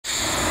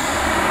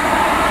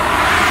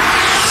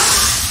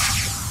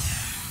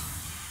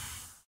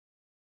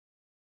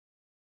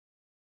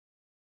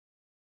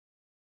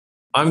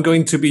I'm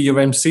going to be your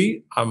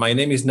MC. My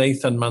name is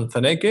Nathan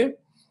Manzaneque.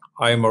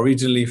 I am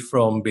originally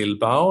from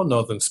Bilbao,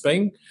 northern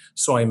Spain.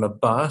 So I'm a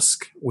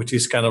Basque, which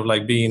is kind of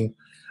like being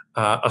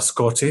a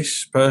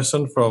Scottish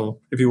person from,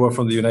 if you were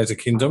from the United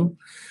Kingdom.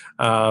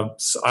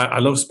 So I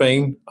love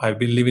Spain. I've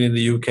been living in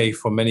the UK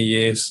for many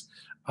years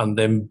and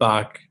then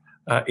back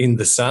in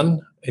the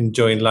sun,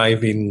 enjoying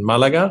life in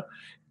Malaga.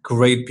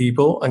 Great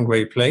people and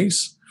great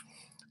place.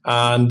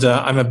 And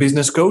I'm a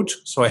business coach,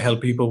 so I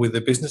help people with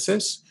their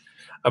businesses.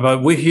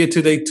 But we're here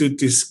today to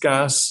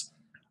discuss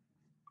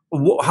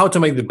how to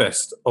make the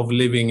best of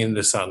living in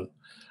the sun.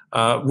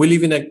 We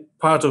live in a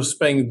part of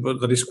Spain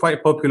that is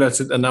quite popular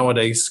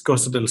nowadays,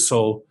 Costa del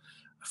Sol,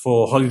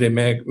 for holiday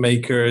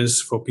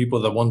makers, for people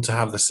that want to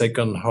have the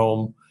second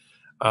home.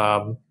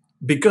 Um,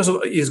 because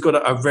it's got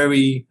a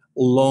very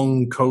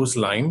long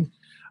coastline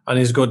and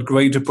it's got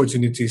great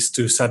opportunities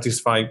to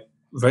satisfy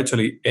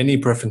virtually any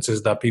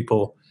preferences that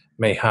people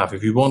may have.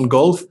 If you want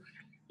golf,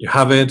 you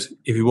have it.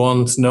 If you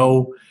want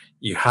snow,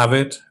 you have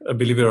it,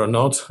 believe it or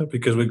not,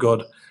 because we've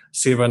got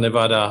Sierra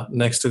Nevada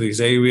next to this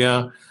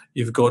area.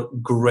 You've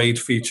got great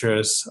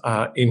features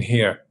in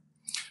here.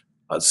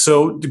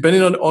 So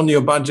depending on your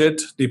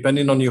budget,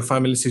 depending on your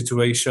family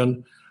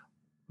situation,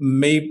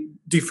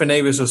 different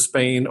areas of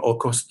Spain or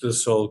Costa del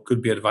Sol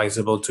could be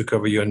advisable to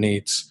cover your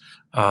needs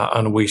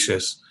and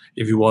wishes.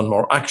 If you want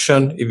more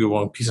action, if you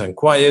want peace and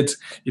quiet,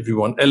 if you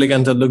want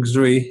elegant and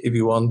luxury, if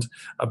you want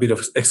a bit of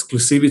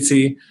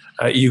exclusivity,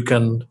 you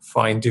can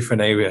find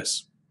different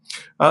areas.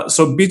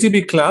 So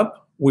BTB Club,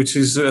 which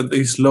is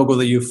this logo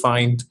that you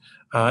find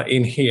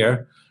in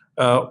here,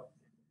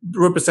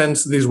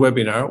 represents this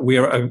webinar. We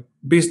are a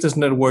business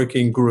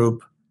networking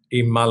group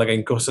in Malaga,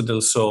 in Costa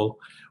del Sol.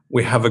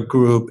 We have a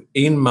group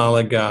in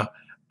Malaga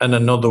and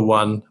another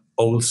one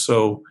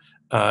also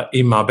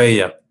in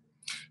Marbella.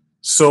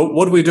 So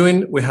what we're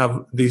doing, we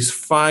have these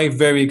 5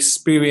 very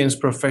experienced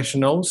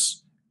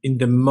professionals in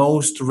the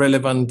most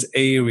relevant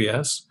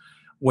areas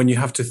when you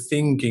have to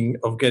thinking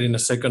of getting a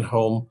second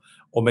home,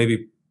 or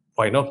maybe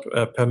why not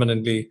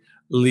permanently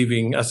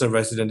living as a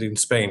resident in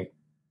Spain.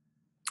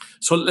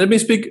 So let me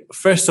speak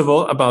first of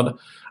all about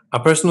a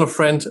personal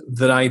friend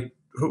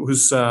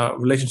whose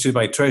relationship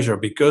I treasure,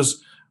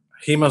 because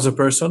him as a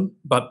person,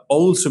 but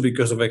also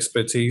because of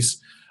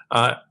expertise.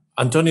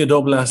 Antonio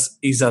Doblas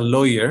is a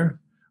lawyer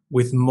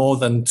with more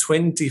than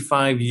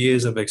 25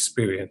 years of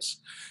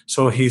experience.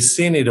 So he's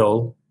seen it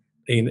all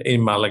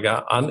in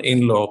Malaga and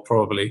in law,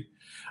 probably.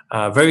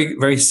 Very,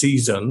 very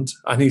seasoned,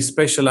 and he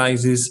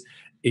specializes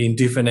in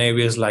different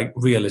areas like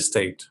real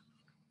estate.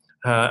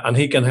 And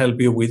he can help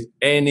you with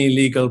any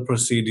legal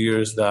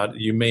procedures that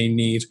you may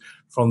need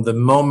from the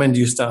moment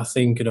you start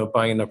thinking of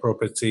buying a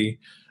property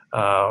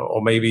or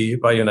maybe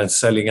buying and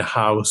selling a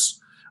house.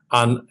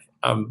 And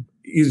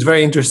it's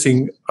very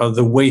interesting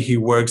the way he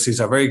works. He's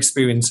a very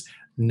experienced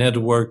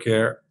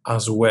networker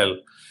as well.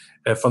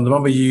 From the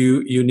moment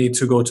you need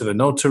to go to the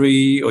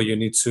notary or you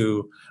need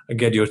to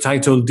get your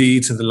title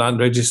deed to the land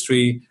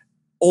registry,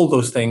 all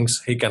those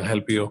things he can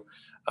help you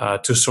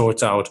to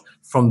sort out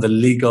from the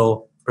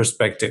legal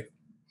perspective.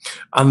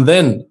 And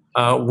then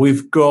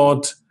we've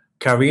got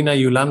Karina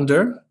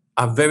Yulander,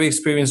 a very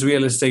experienced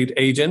real estate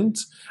agent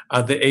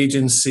at the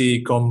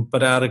agency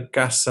Comprar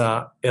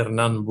Casa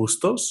Hernán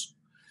Bustos.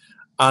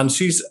 And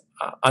she's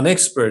an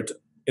expert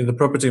in the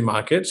property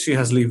market. She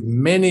has lived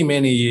many,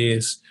 many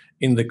years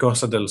in the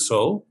Costa del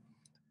Sol,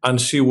 and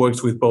she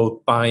works with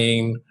both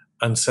buying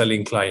and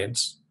selling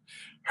clients.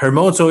 Her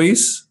motto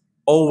is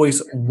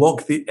always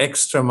walk the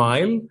extra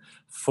mile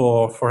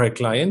for her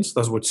clients.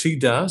 That's what she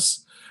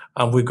does.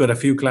 And we've got a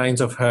few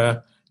clients of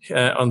her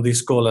on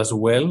this call as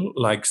well,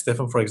 like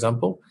Stefan, for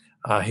example.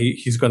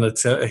 He's going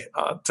to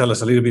tell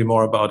us a little bit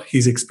more about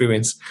his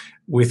experience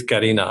with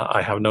Karina.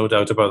 I have no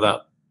doubt about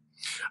that.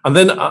 And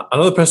then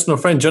another personal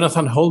friend,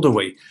 Jonathan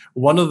Holdaway,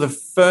 one of the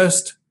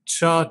first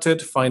chartered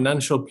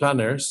financial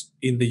planners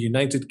in the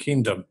United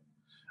Kingdom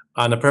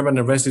and a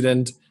permanent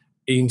resident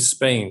in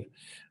Spain.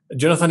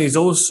 Jonathan is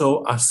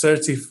also a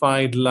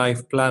certified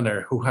life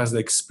planner who has the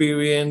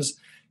experience,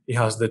 he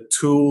has the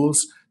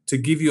tools to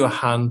give you a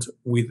hand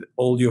with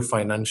all your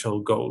financial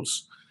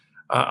goals.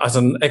 As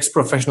an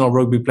ex-professional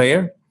rugby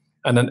player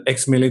and an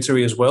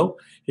ex-military as well,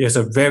 he has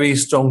a very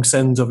strong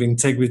sense of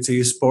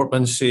integrity,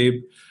 sportsmanship,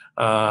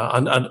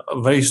 and a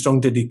very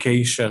strong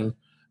dedication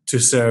to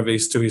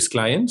service to his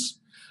clients.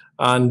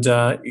 And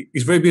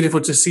it's very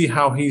beautiful to see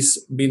how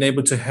he's been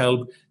able to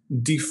help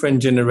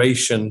different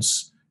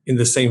generations in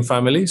the same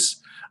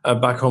families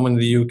back home in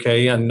the UK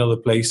and in other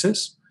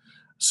places.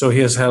 So he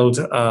has held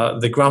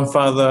the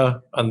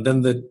grandfather and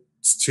then the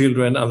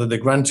children and then the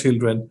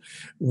grandchildren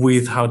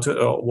with how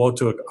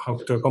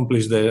to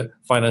accomplish their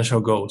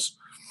financial goals.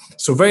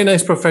 So very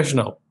nice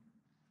professional.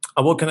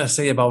 And what can I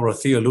say about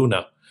Rocío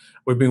Luna?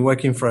 We've been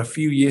working for a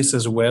few years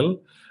as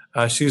well.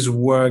 She's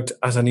worked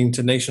as an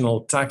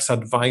international tax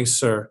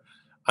advisor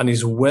and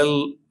is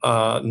well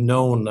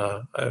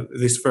known,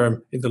 this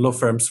firm, in the law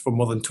firms for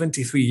more than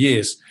 23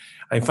 years.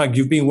 In fact,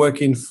 you've been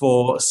working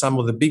for some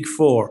of the big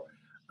 4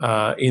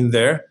 in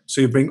there.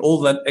 So you bring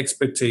all that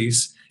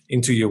expertise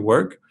into your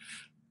work.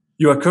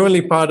 You are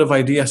currently part of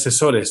ID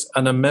Asesores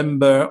and a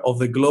member of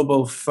the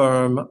global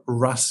firm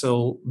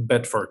Russell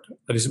Bedford,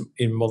 that is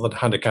in more than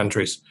 100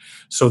 countries.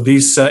 So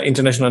this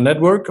international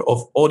network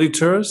of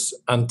auditors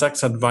and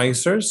tax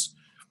advisors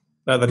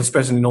that is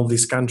present in all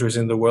these countries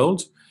in the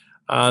world.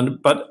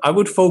 But I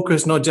would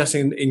focus not just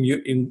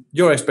in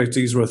your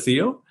expertise,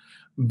 Rocio,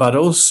 but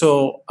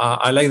also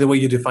I like the way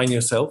you define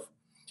yourself.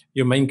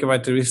 Your main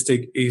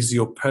characteristic is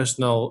your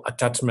personal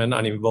attachment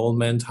and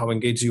involvement, how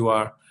engaged you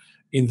are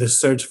in the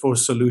search for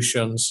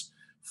solutions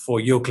for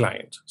your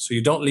client. So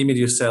you don't limit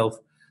yourself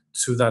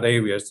to that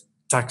area.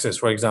 Taxes,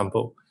 for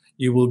example,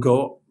 you will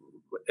go,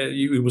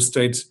 you will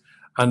straight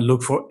and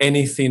look for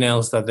anything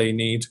else that they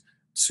need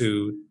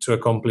to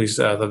accomplish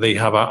that they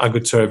have a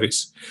good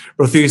service.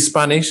 Rocío is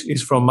Spanish,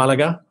 is from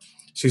Malaga.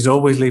 She's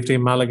always lived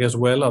in Malaga as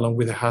well, along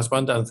with her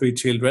husband and 3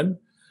 children.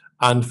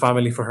 And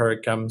family for her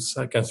comes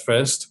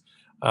first.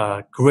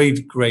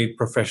 Great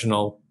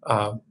professional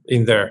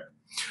in there.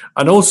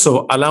 And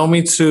also, allow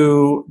me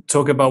to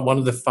talk about one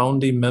of the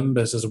founding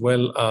members as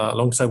well,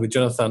 alongside with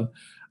Jonathan,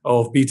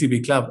 of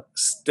BTB Club,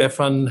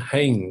 Stefan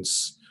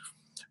Haynes.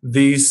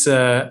 This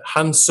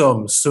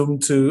handsome, soon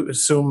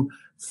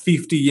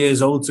 50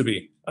 years old to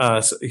be.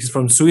 He's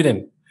from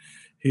Sweden.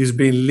 He's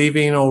been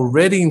living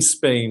already in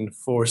Spain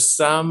for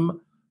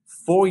some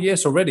 4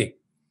 years already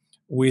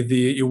with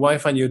your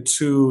wife and your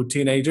 2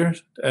 teenager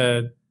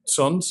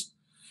sons.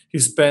 He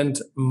spent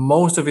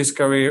most of his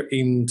career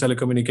in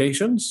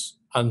telecommunications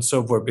and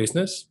software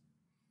business.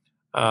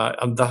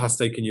 And that has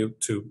taken you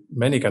to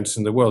many countries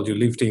in the world. You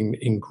lived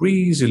in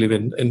Greece, you live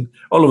in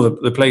all over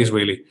the place,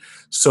 really.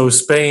 So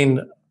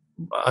Spain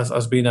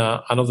has been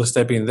another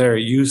step in there.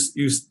 You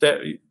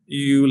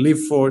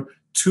lived for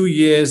 2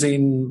 years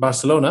in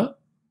Barcelona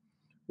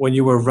when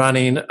you were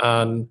running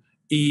an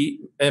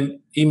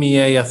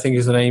EMEA, I think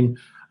is the name,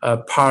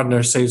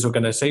 partner sales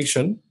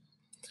organization.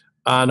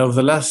 And over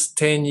the last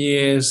 10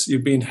 years,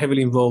 you've been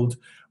heavily involved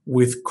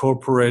with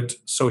corporate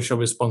social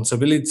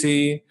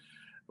responsibility,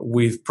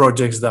 with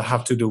projects that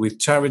have to do with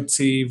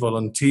charity,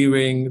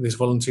 volunteering, this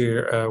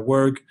volunteer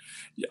work.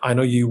 I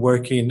know you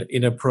work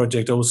in a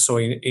project also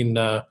in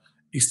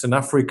Eastern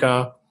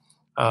Africa.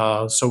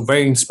 So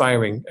very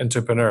inspiring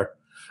entrepreneur.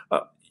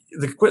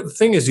 The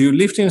thing is, you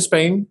lived in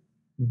Spain,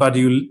 but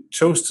you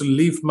chose to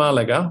leave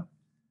Malaga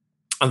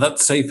and that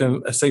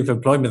safe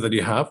employment that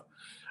you have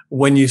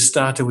when you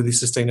started with the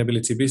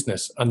sustainability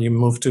business and you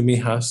moved to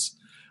Mijas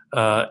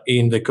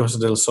in the Costa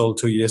del Sol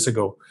 2 years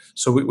ago.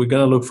 So we're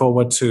going to look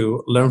forward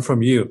to learn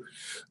from you.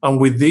 And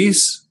with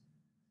this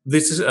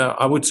is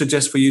I would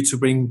suggest for you to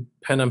bring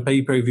pen and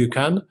paper if you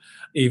can,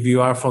 if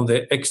you are from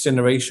the X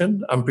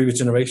generation and previous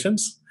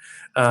generations.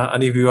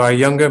 And if you are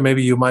younger,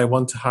 maybe you might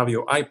want to have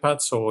your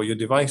iPads or your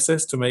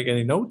devices to make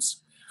any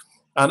notes.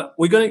 And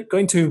we're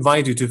going to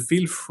invite you to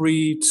feel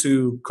free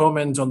to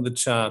comment on the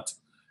chat.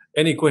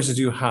 Any questions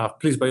you have,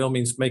 please, by all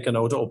means, make a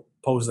note or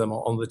post them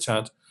on the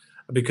chat.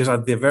 Because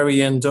at the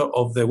very end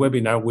of the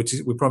webinar, which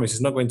we promise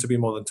is not going to be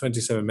more than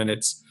 27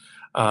 minutes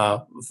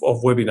of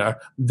webinar,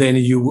 then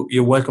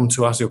you're welcome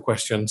to ask your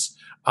questions,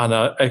 and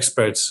our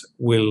experts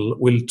will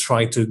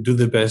try to do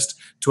the best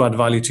to add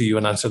value to you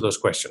and answer those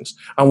questions.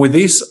 And with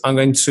this, I'm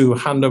going to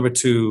hand over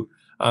to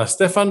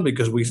Stefan,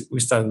 because we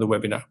started the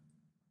webinar.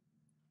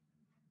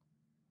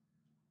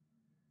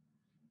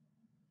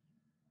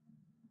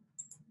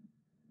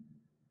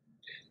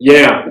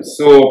 Yeah,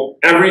 so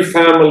every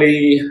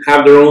family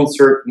have their own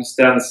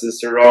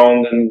circumstances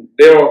around, and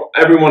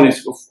everyone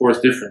is of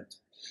course different.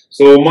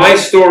 So my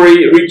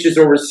story reaches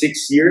over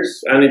 6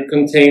 years, and it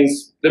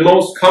contains the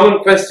most common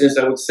questions,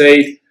 I would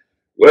say,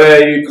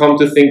 where you come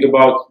to think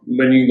about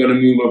when you're going to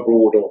move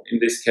abroad, or in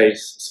this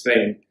case,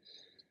 Spain.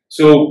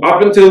 So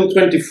up until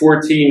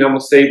 2014, I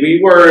must say, we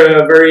were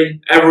a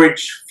very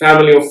average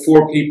family of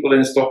 4 people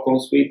in Stockholm,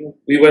 Sweden.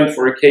 We went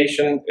for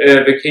vacation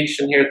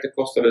here at the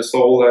Costa del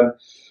Sol, and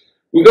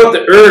we got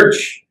the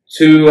urge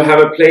to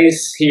have a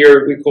place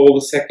here we call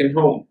the second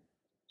home.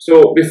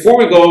 So before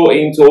we go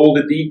into all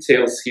the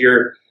details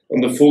here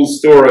on the full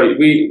story,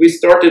 we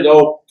started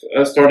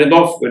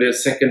off with a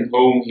second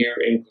home here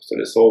in Costa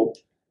del Sol.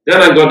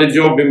 Then I got a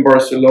job in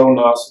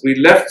Barcelona. So we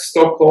left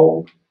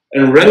Stockholm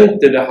and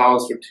rented a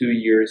house for 2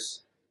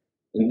 years.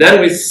 And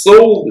then we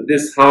sold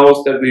this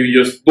house that we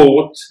just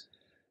bought,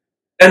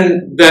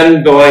 and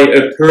then buy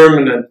a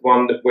permanent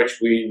one which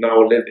we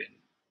now live in.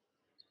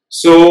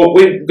 So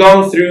we've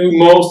gone through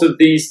most of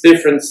these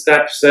different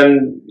steps,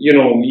 and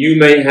you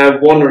may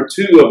have 1 or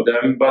 2 of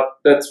them, but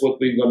that's what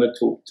we're going to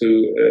talk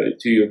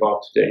to you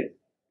about today.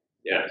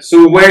 Yeah.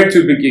 So where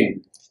to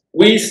begin?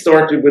 We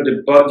started with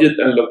a budget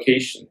and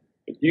location,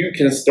 but you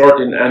can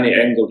start in any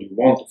angle you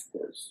want, of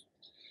course.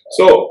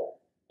 So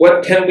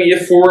what can we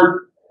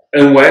afford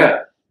and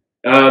where?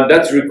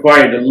 That's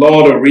required a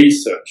lot of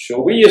research.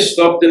 So we just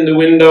stopped in the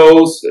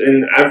windows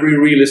in every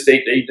real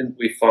estate agent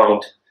we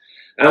found.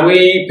 And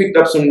we picked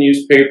up some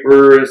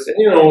newspapers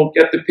and,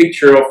 get the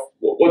picture of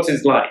what's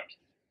it like.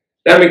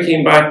 Then we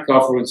came back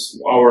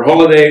afterwards our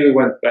holiday. We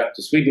went back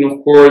to Sweden,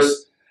 of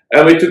course.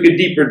 And we took a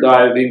deeper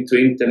dive into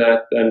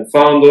internet and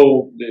found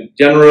all the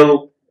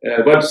general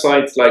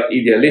websites like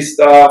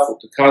Idealista,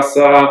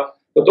 Fotocasa,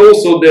 but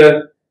also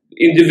the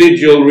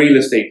individual real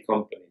estate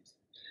companies.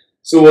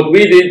 So what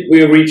we did,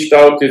 we reached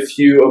out to a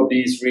few of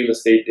these real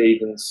estate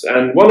agents,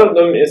 and one of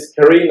them is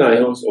Karina,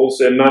 who's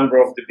also a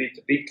member of the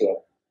BTB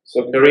club.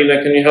 So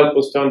Karina, can you help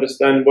us to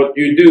understand what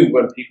you do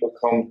when people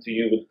come to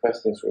you with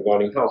questions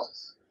regarding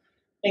houses?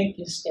 Thank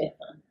you,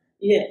 Stefan.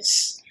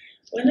 Yes.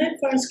 When I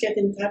first get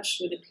in touch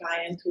with a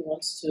client who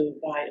wants to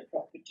buy a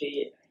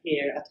property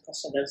here at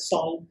Costa del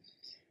Sol,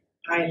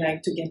 I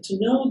like to get to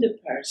know the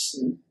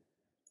person,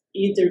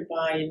 either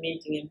by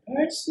meeting in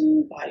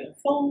person, by a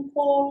phone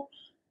call,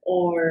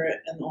 or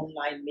an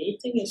online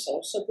meeting is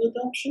also a good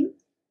option.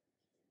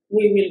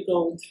 We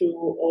will go through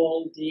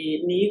all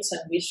the needs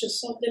and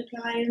wishes of the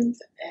client,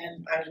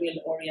 and I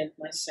will orient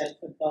myself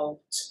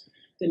about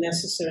the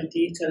necessary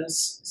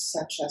details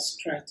such as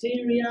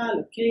criteria,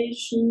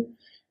 location,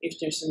 if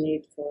there's a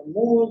need for a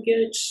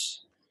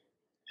mortgage,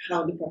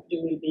 how the property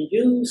will be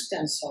used,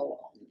 and so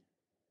on.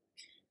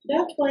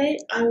 That way,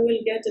 I will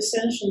get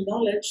essential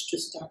knowledge to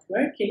start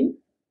working.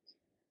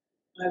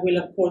 I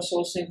will, of course,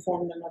 also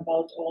inform them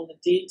about all the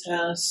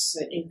details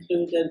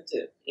included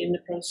in the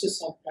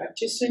process of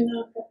purchasing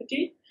a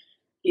property,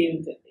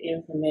 give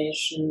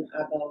information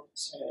about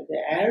the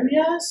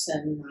areas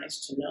and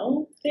nice to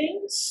know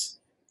things.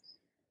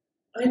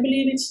 I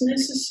believe it's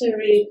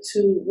necessary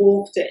to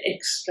walk the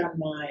extra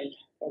mile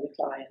for the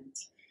client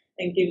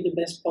and give the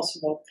best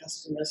possible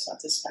customer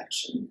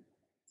satisfaction.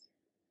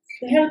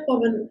 The help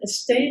of an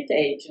estate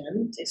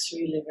agent is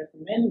really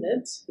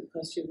recommended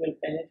because you will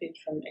benefit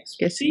from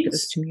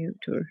expertise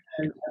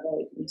and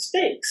avoid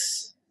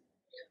mistakes.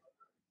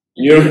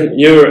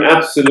 You're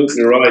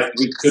absolutely right.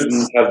 We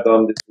couldn't have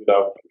done this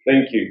without you.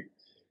 Thank you.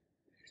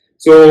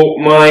 So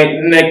my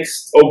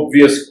next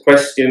obvious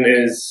question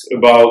is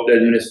about the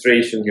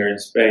administration here in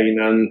Spain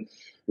and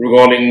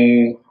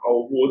regarding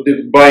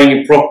buying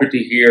a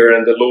property here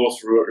and the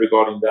laws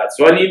regarding that.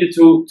 So I needed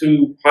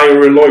to hire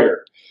a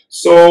lawyer.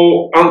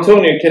 So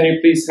Antonio, can you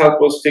please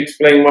help us to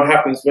explain what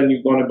happens when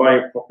you're going to buy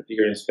a property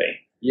here in Spain?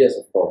 Yes,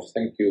 of course.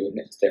 Thank you,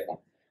 Stefan.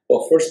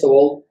 Well, first of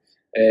all,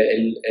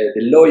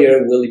 the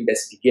lawyer will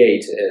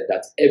investigate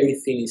that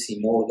everything is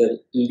in order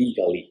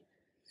legally.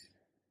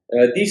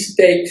 This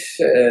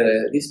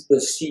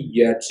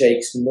procedure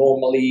takes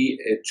normally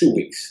 2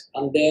 weeks,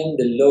 and then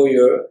the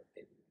lawyer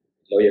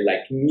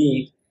like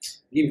me,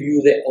 give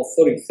you the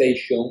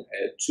authorization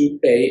to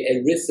pay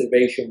a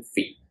reservation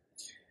fee.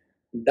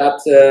 That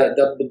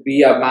would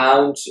be an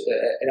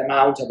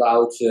amount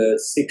about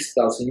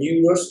 6,000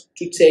 euros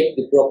to take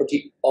the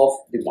property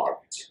off the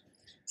market,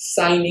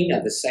 signing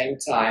at the same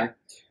time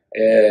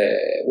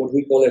what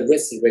we call a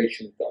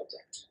reservation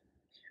contract.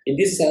 In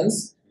this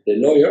sense, the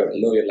lawyer, a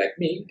lawyer like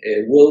me,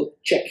 will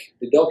check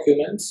the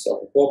documents of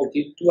the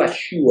property to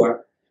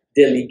assure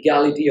the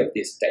legality of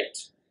the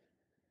estate.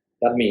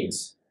 That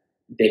means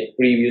the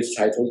previous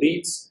title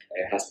deeds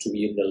has to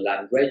be in the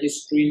land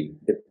registry,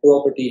 the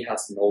property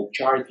has no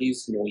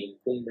charges, no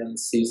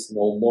encumbrances,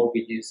 no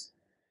mortgages,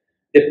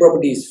 the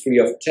property is free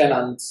of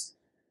tenants,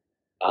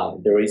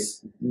 there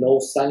is no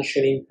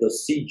sanctioning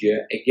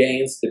procedure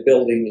against the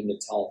building in the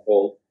town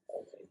hall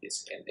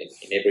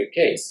in every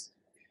case.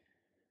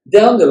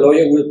 Then the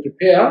lawyer will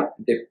prepare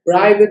the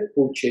private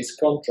purchase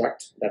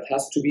contract that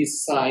has to be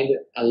signed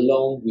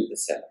along with the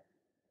seller.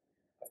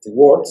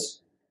 Afterwards,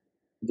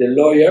 the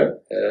lawyer,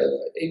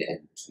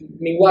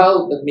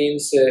 meanwhile, that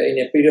means in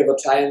a period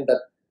of time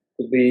that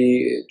could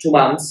be 2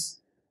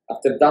 months.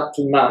 After that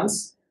 2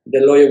 months, the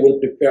lawyer will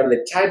prepare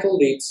the title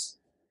deeds,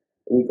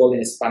 we call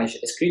in Spanish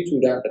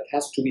escritura, that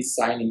has to be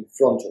signed in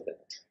front of the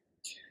notary.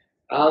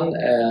 And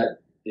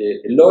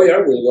the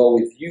lawyer will go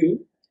with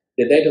you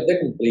the date of the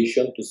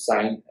completion to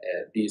sign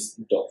this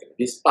document,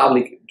 this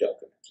public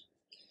document.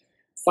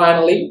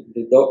 Finally,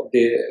 the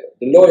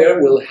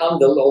lawyer will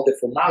handle all the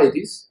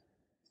formalities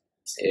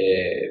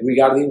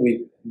regarding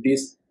with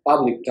these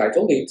public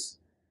title deeds.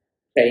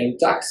 Paying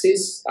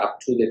taxes up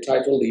to the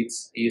title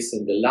deeds is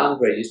in the land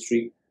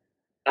registry,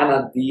 and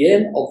at the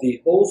end of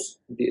the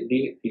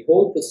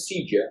whole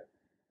procedure,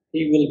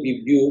 he will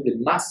give you the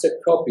master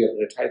copy of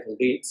the title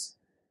deeds,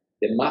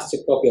 the master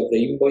copy of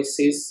the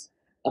invoices,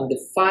 and the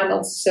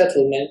final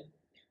settlement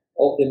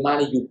of the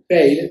money you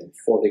paid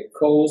for the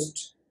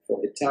cost, for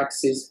the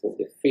taxes, for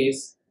the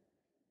fees,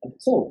 and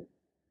so on.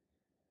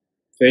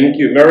 Thank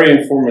you. Very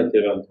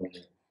informative,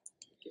 Antonio.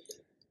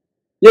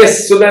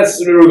 Yes, so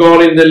that's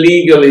regarding the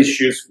legal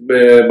issues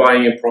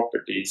buying a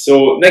property.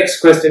 So next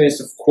question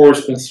is, of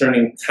course,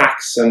 concerning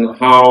tax and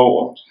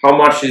how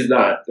much is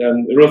that?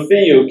 And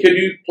Rocío, could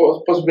you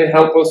possibly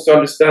help us to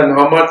understand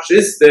how much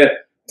is the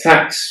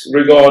tax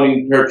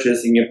regarding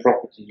purchasing a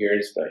property here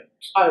in Spain?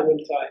 I will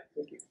try.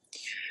 Thank you.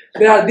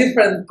 There are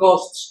different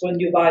costs when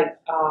you buy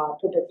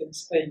property in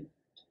Spain.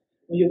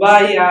 When you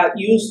buy a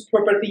used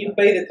property, you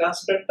pay the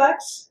transfer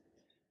tax,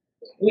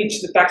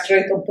 which the tax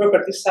rate on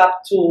property is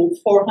up to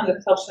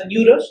 400,000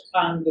 euros,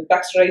 and the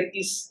tax rate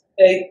is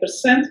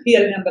 8%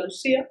 here in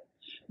Andalusia.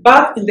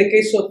 But in the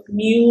case of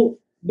new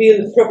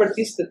built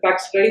properties, the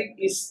tax rate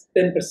is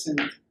 10%.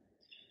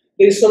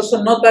 There is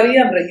also notary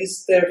and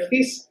register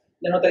fees.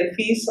 The notary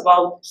fee is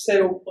about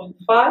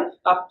 0.5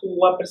 up to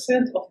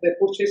 1% of the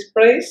purchase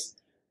price,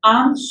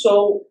 and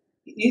so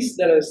is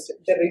the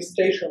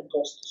registration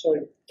cost.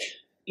 Sorry.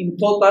 In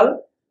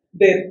total,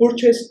 the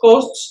purchase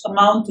costs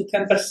amount to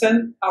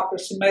 10%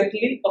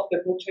 approximately of the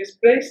purchase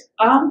price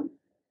and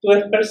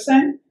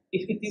 12%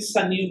 if it is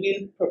a new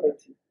build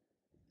property.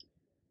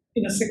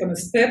 In a second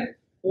step,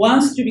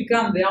 once you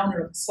become the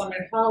owner of the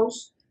summer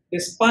house, the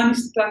Spanish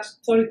tax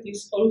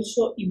authorities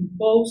also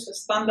impose a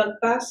standard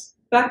tax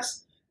that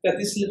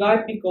is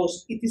levied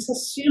because it is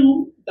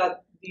assumed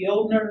that the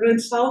owner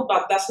rents out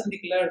but doesn't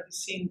declare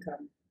this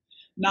income.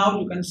 Now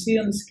you can see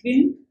on the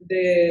screen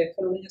the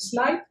following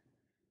slide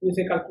with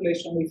a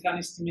calculation, with an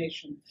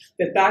estimation.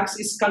 The tax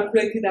is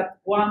calculated at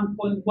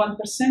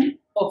 1.1%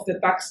 of the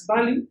tax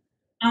value,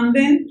 and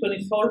then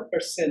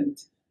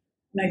 24%,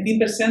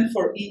 19%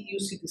 for EU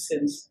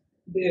citizens.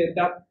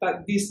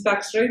 This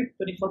tax rate,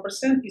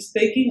 24%, is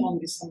taken on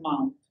this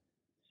amount.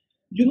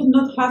 You would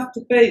not have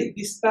to pay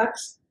this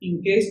tax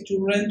in case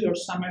you rent your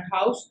summer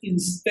house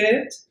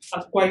instead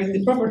of acquiring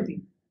the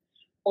property.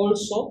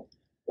 Also,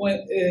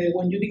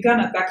 when you become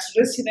a tax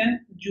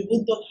resident, you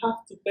would not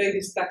have to pay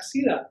this tax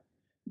either,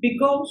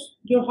 because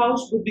your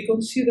house would be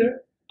considered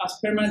as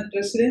permanent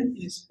resident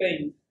in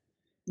Spain.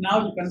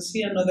 Now you can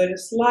see another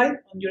slide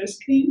on your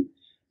screen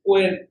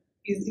where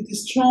it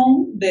is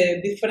shown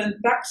the different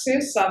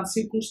taxes and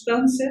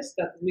circumstances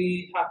that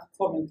we have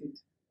commented.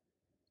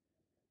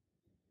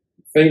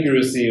 Thank you,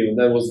 Rocio.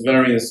 That was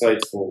very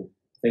insightful.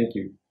 Thank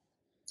you.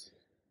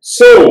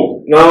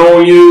 So, now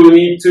you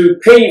need to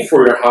pay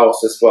for your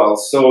house as well.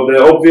 So the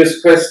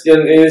obvious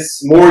question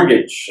is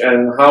mortgage,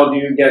 and how do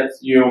you get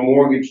your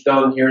mortgage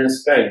done here in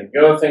Spain?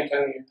 Jonathan,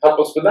 can you help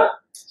us with that?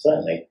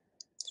 Certainly.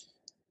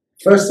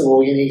 First of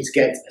all, you need to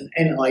get an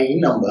NIE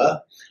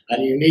number,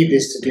 and you need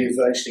this to do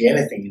virtually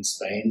anything in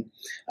Spain,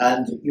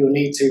 and you'll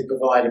need to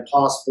provide a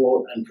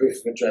passport and proof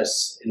of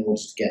address in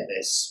order to get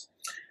this.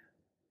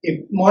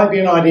 It might be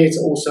an idea to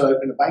also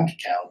open a bank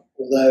account,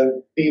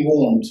 although be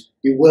warned,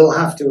 you will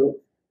have to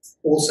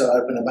also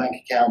open a bank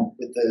account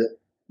with the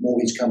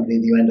mortgage company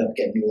that you end up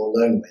getting your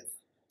loan with.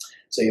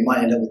 So you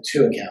might end up with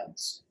two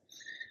accounts.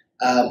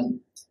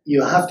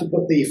 You have to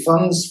put the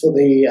funds for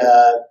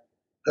the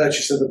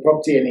purchase of the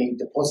property, any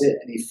deposit,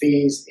 any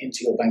fees into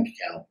your bank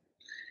account.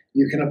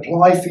 You can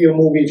apply for your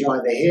mortgage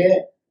either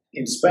here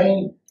in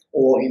Spain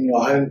or in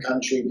your home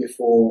country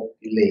before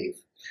you leave.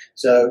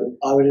 So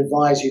I would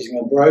advise using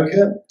a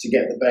broker to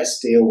get the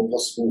best deal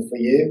possible for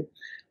you.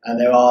 And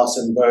there are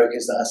some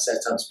brokers that are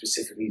set up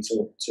specifically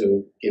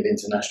to give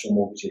international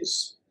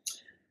mortgages.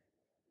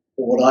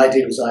 But what I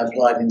did was I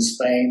applied in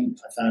Spain.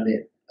 I found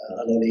it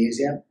a lot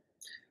easier.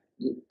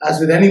 As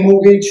with any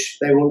mortgage,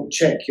 they will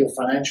check your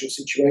financial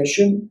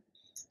situation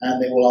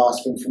and they will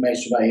ask for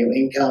information about your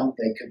income.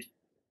 They could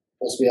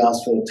possibly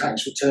ask for a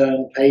tax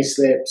return, pay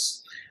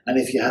slips, and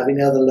if you have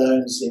any other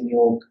loans in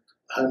your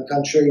home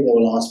country, they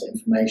will ask for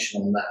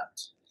information on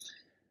that.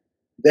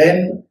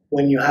 Then,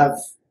 when you have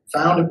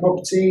found a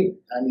property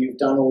and you've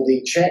done all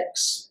the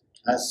checks,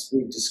 as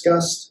we've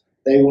discussed,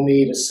 they will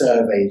need a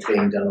survey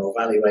being done or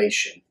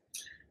valuation.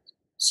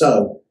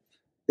 So,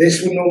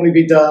 this will normally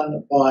be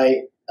done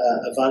by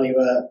a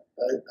valuer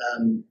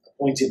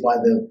appointed by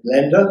the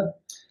lender,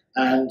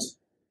 and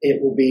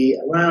it will be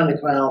around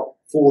about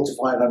 400 to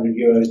 500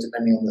 euros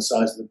depending on the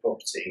size of the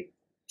property.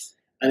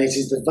 And it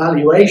is the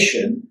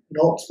valuation,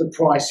 not the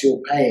price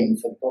you're paying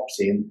for the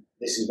property, and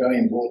this is very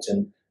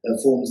important, that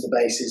forms the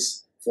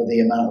basis for the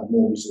amount of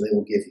mortgage that they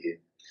will give you.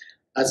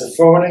 As a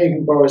foreigner, you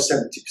can borrow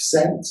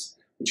 70%,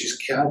 which is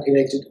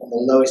calculated on the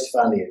lowest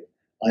value,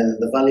 either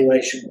the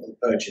valuation or the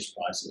purchase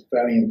price. It's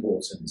very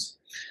important.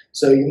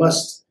 So you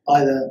must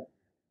either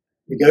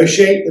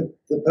negotiate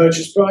the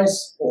purchase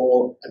price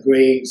or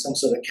agree some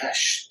sort of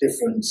cash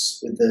difference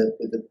with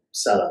the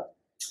seller.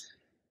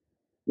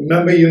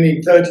 Remember, you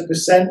need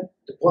 30%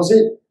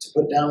 deposit to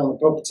put down on the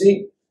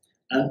property,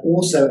 and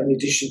also in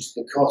addition to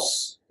the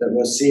costs that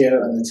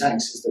Rocio and the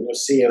taxes that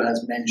Rocio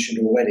has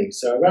mentioned already.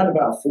 So around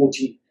about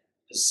 40%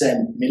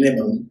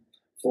 minimum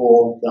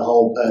for the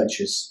whole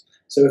purchase.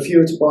 So if you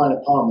were to buy an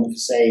apartment for,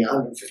 say,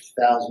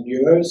 150,000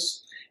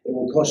 euros, it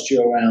will cost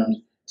you around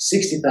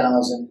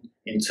 60,000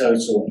 in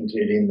total,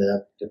 including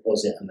the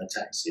deposit and the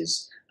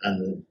taxes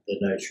and the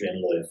notary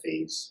and lawyer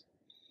fees.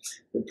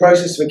 The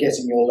process for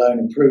getting your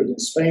loan approved in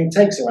Spain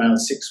takes around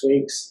 6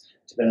 weeks,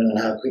 depending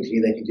on how quickly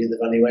they can do the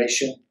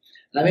valuation.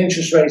 And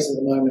interest rates at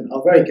the moment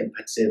are very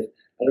competitive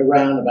at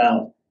around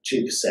about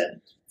 2%.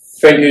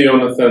 Thank you,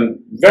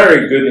 Jonathan.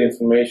 Very good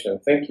information.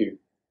 Thank you.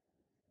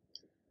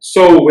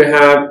 So we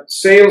have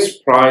sales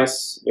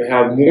price, we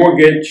have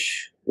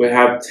mortgage, we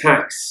have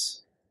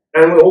tax,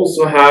 and we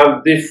also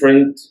have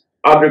different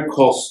other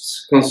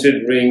costs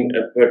considering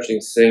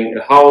purchasing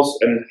a house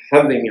and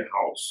having a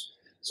house.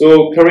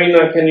 So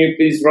Karina, can you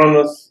please run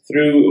us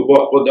through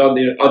what are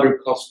the other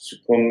costs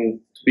to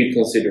be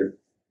considered?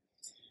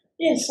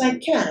 Yes, I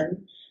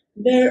can.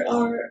 There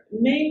are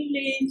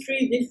mainly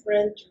three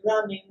different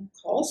running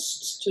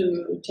costs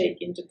to take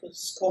into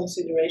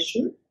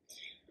consideration,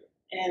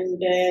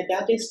 and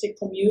that is the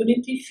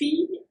community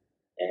fee.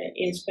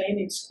 In Spain,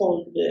 it's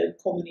called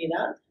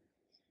comunidad,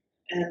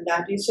 and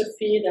that is a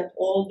fee that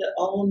all the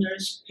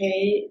owners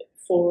pay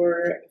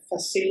for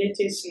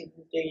facilities in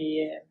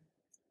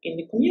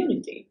the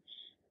community.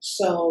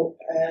 So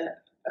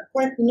a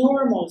quite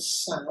normal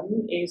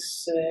sum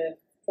is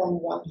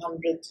from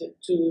 100 to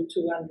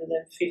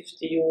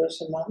 250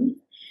 euros a month,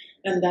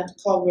 and that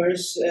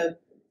covers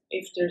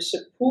if there's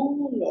a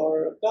pool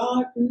or a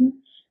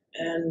garden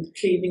and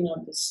cleaning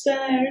of the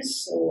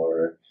stairs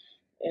or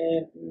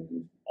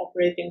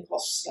operating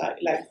costs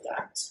like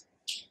that.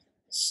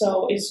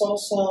 So it's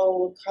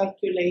also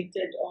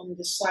calculated on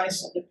the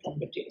size of the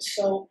property.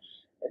 So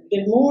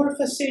the more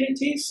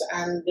facilities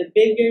and the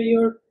bigger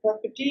your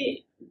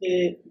property,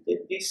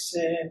 this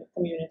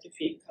community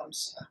fee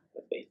comes up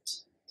a bit.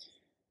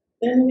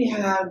 Then we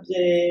have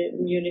the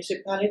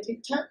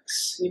municipality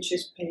tax, which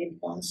is paid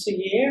once a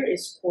year.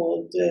 It's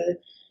called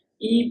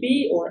EB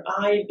or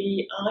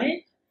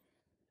IBI,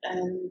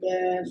 and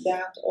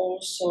that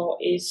also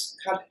is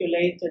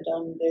calculated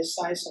on the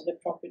size of the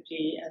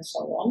property and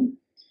so on.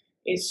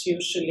 It's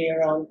usually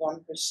around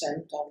 1%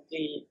 of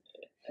the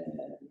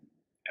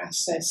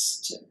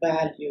assessed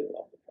value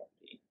of the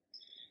property.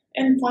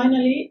 And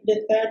finally,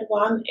 the third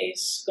one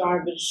is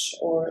garbage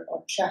or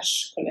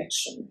trash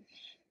collection,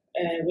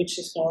 which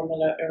is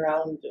normally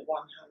around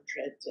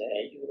 100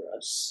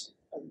 euros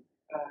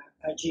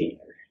a year.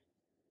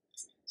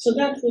 So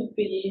that would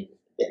be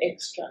the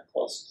extra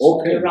costs,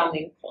 Okay. the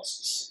running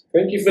costs.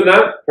 Thank you for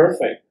that.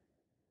 Perfect.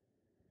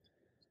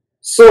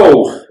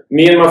 So,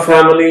 me and my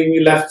family, we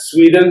left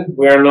Sweden.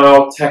 We are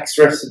now tax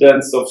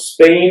residents of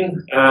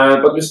Spain,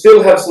 but we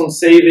still have some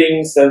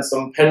savings and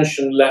some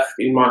pension left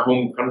in my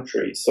home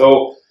country.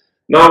 So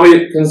now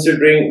we're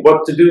considering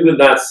what to do with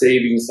that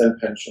savings and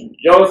pension.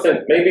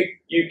 Jonathan, maybe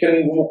you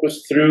can walk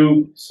us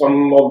through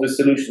some of the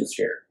solutions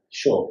here.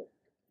 Sure,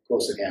 of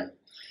course I can.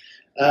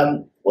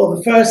 Well,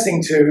 the first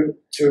thing to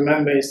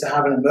remember is to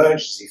have an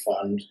emergency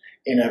fund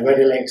in a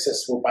readily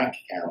accessible bank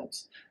account.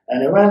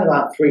 And around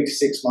about 3 to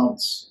 6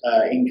 months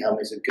income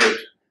is a good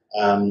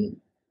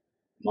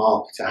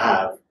mark to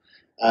have.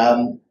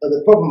 But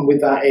the problem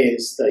with that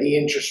is that the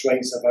interest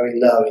rates are very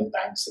low in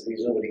banks. As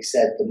we've already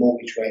said, the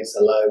mortgage rates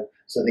are low,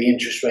 so the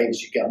interest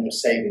rates you get on your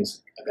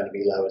savings are going to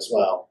be low as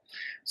well.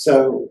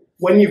 So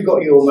when you've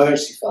got your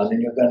emergency fund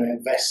and you're going to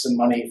invest some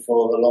money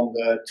for the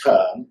longer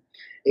term,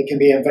 it can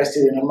be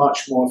invested in a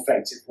much more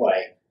effective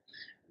way.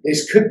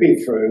 This could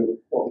be through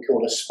what we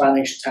call a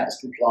Spanish tax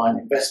compliant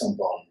investment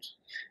bond,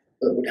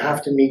 but would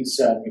have to meet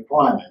certain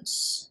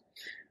requirements.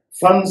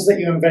 Funds that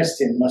you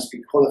invest in must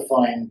be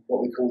qualifying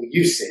what we call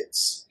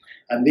UCITS,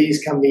 and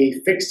these can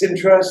be fixed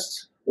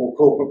interest or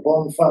corporate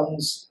bond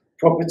funds,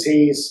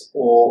 properties,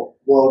 or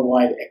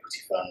worldwide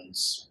equity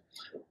funds.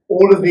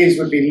 All of these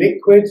would be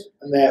liquid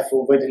and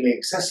therefore readily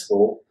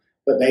accessible,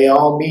 but they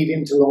are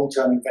medium to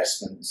long-term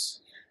investments.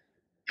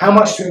 How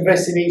much to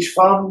invest in each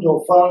fund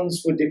or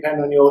funds would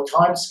depend on your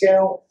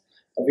timescale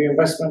of your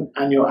investment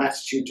and your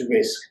attitude to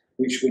risk,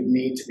 which would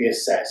need to be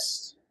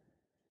assessed.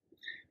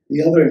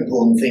 The other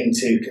important thing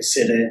to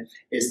consider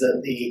is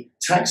that the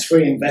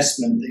tax-free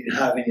investment that you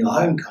have in your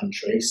home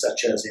country,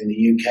 such as in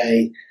the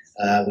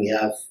UK, we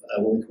have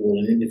what we call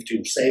an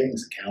individual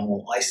savings account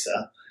or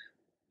ISA,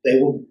 they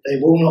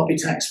will not be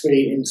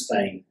tax-free in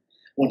Spain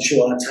once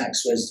you are a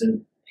tax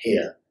resident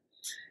here.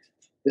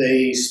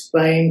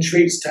 Spain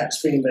treats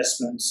tax-free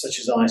investments such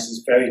as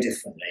ISAs very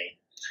differently.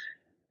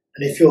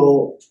 And if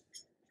you're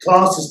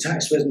classed as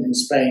tax resident in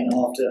Spain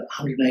after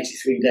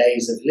 183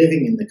 days of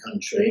living in the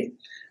country,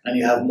 and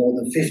you have more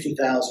than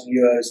 50,000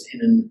 euros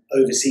in an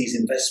overseas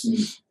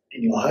investment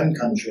in your home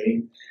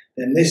country,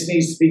 then this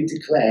needs to be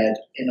declared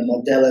in a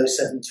Modelo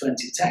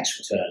 720 tax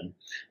return.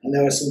 And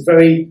there are some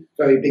very,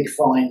 very big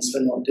fines for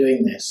not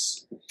doing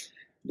this.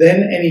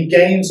 Then any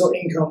gains or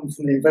income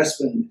from the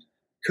investment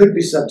could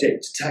be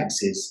subject to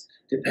taxes,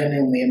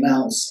 depending on the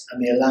amounts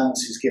and the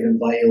allowances given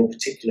by your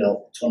particular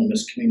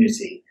autonomous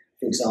community.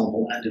 For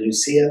example,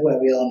 Andalusia, where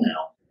we are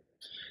now.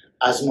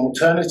 As an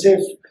alternative,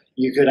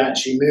 you could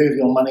actually move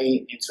your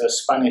money into a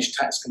Spanish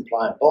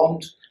tax-compliant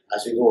bond,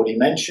 as we've already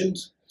mentioned,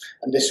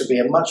 and this would be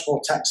a much more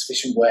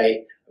tax-efficient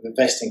way of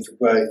investing for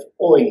growth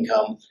or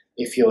income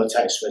if you're a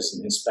tax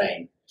resident in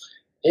Spain.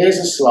 Here's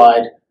a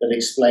slide that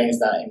explains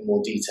that in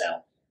more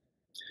detail.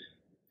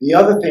 The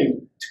other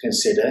thing to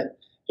consider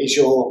is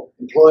your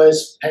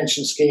employer's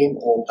pension scheme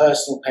or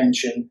personal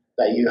pension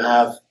that you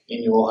have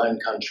in your home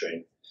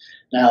country.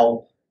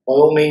 Now, by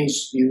all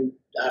means, you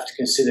have to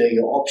consider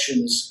your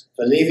options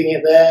for leaving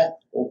it there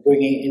or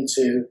bringing it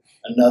into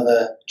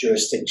another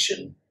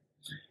jurisdiction.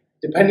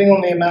 Depending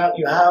on the amount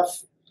you have,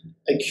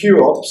 a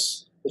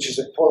QOPS, which is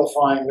a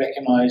qualifying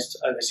recognised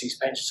overseas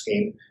pension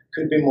scheme,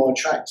 could be more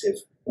attractive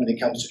when it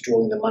comes to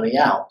drawing the money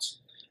out,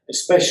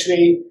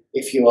 especially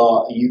if you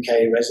are a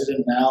UK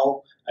resident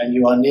now and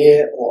you are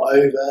near or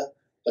over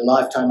the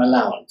lifetime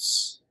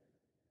allowance.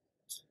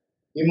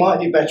 You might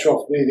be better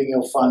off moving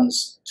your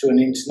funds to an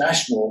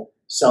international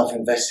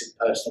self-invested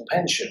personal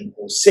pension,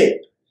 or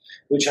SIP,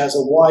 which has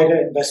a wider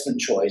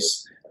investment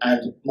choice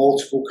and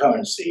multiple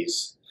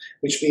currencies,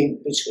 which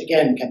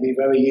again can be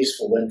very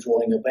useful when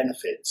drawing your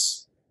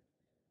benefits.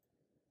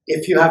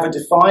 If you have a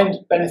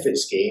defined benefit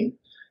scheme,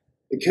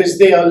 because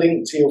they are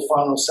linked to your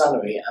final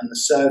salary and the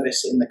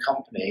service in the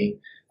company,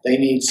 they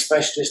need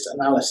specialist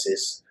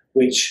analysis,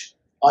 which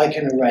I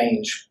can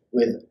arrange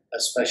with a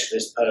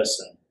specialist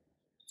person.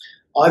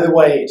 Either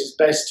way, it is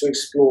best to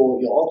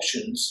explore your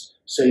options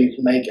so you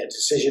can make a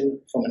decision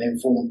from an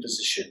informed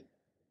position.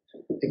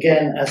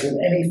 Again, as with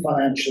any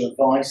financial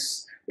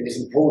advice, it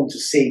is important to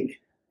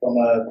seek from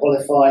a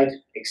qualified,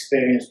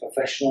 experienced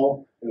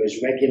professional who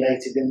is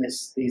regulated in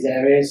these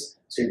areas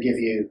to give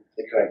you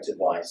the correct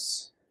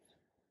advice.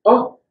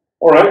 Oh,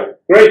 all right,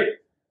 great.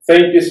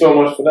 Thank you so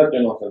much for that,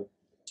 Jonathan.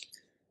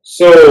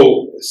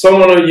 So,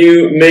 some of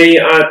you may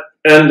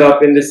end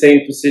up in the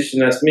same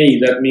position as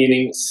me, that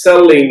meaning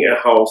selling a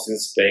house in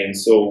Spain.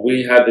 So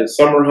we had a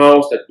summer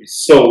house that we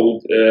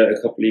sold a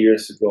couple of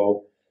years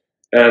ago,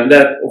 and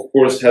that of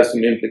course has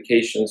some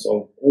implications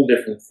on all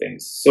different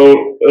things.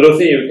 So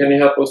Rocío, can you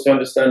help us to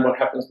understand what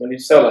happens when you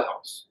sell a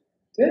house?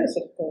 Yes,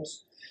 of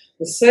course.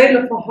 The sale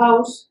of a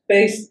house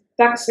pays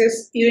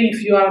taxes even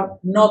if you are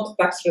not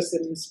tax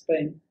resident in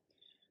Spain.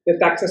 The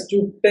taxes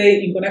you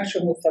pay in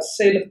connection with a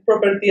sale of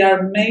property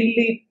are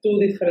mainly two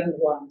different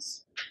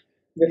ones.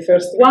 The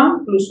first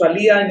one,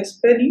 plusvalía in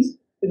Spanish,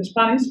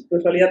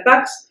 plusvalía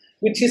tax,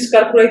 which is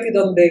calculated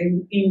on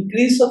the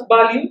increase of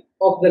value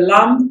of the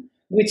land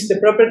which the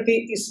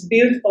property is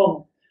built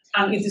on,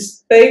 and it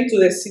is paid to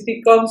the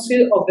city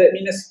council of the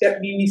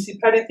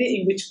municipality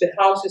in which the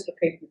house is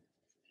located.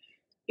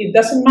 It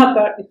doesn't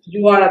matter if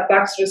you are a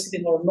tax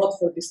resident or not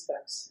for this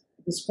tax.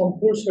 It is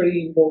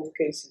compulsory in both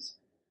cases.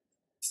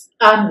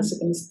 And the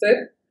second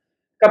step,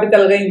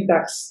 capital gain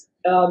tax,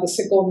 the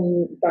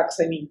second tax,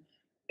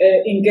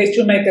 in case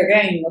you make a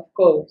gain, of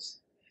course.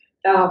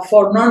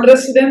 For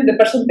non-resident, the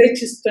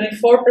percentage is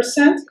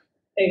 24%,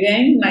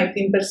 again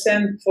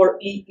 19% for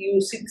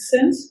EU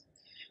citizens.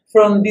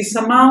 From this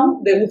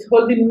amount, the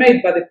withholding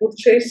made by the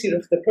purchaser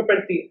of the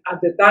property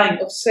at the time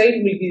of sale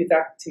will be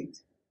deducted.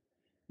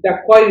 The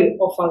acquirer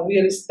of a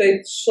real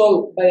estate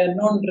sold by a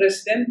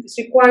non-resident is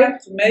required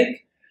to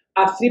make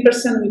a 3%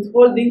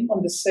 withholding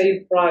on the sale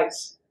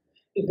price.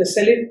 If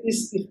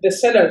the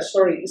seller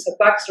is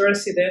a tax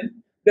resident,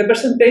 the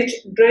percentage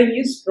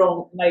ranges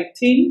from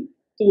 19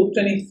 to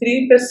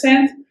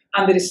 23%,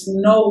 and there is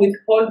no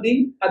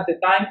withholding at the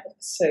time of the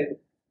sale.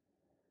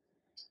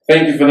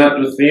 Thank you for that,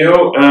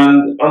 Rocío.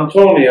 And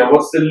Antonia,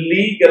 what's the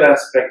legal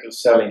aspect of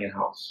selling a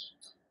house?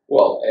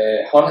 Well,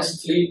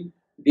 honestly,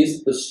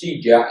 this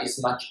procedure is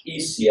much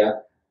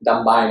easier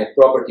than buying a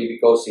property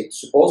because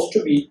it's supposed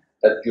to be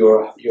that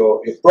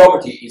your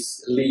property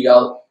is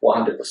legal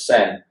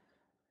 100%.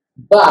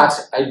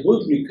 But I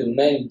would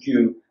recommend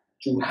you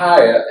to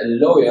hire a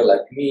lawyer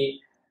like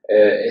me,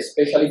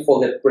 especially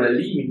for the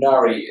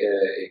preliminary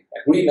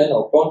agreement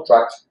or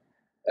contract,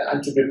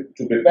 and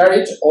to prepare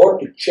it or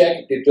to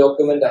check the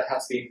document that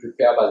has been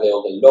prepared by the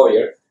other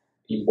lawyer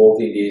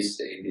involved in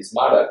this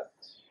matter.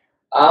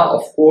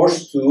 Of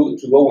course, to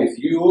go with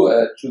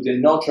you to the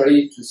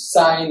notary to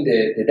sign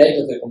the date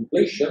of the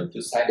completion,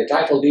 to sign the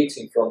title deeds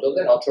in front of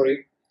the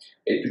notary,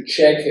 to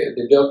check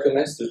the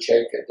documents, to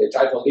check the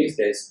title deeds,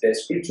 the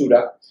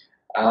escritura,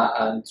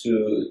 and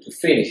to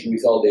finish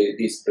with all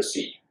this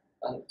procedure.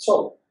 And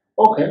so,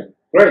 okay,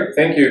 great,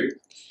 thank you.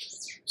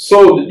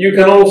 So you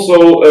can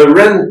also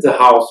rent the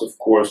house, of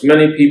course.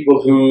 Many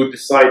people who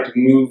decide to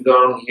move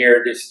down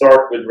here, they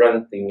start with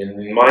renting.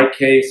 And in my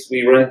case,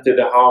 we rented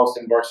a house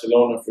in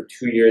Barcelona for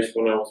 2 years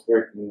when I was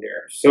working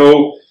there.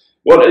 So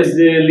what is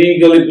the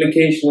legal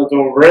implication of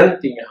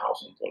renting a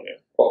house, Antonio?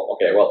 Oh,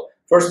 okay, well,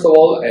 first of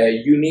all,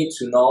 you need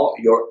to know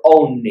your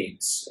own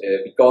needs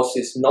because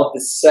it's not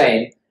the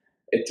same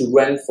to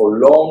rent for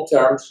long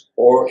terms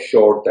or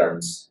short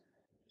terms.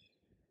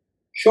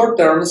 Short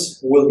terms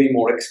will be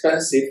more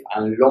expensive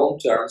and long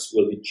terms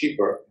will be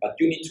cheaper, but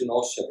you need to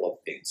know several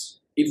things.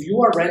 If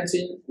you are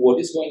renting what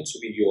is going to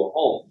be your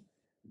home,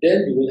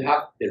 then you will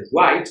have the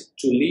right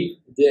to live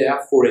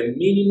there for a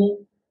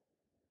minimum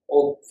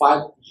of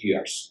 5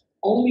 years,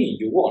 only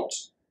if you want.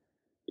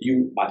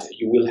 But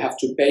you will have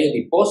to pay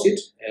a deposit,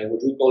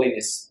 what we call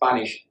in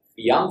Spanish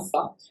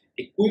fianza,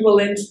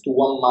 equivalent to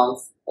 1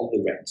 month of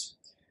the rent,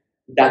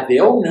 that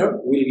the owner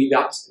will give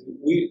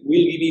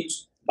it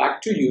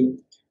back to you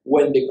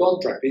when the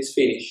contract is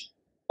finished,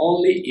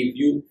 only if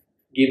you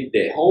give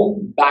the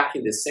home back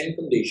in the same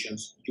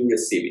conditions you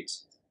receive it,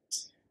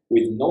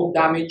 with no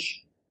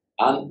damage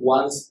and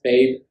once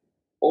paid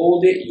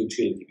all the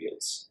utility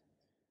bills.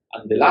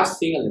 And the last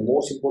thing and the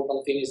most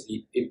important thing is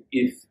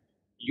if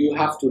you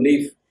have to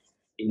live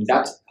in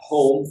that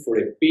home for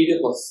a period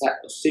of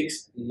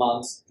 6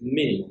 months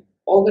minimum.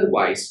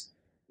 Otherwise,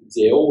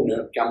 the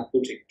owner can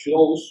put a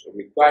clause or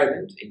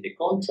requirement in the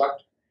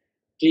contract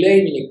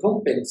claiming a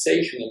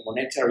compensation, a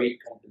monetary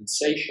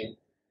compensation,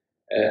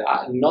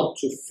 not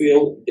to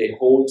fill the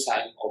whole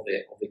time of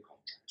the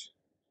contract.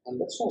 And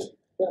that's all.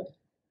 Yeah.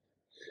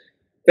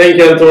 Thank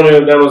you,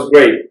 Antonio. That was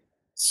great.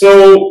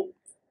 So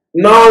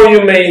now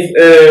you may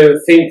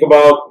think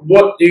about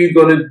what are you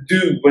going to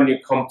do when you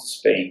come to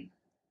Spain.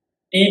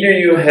 Either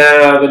you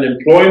have an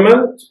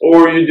employment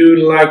or you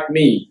do like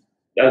me.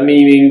 That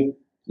meaning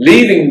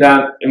leaving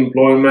that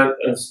employment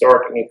and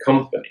starting a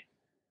company.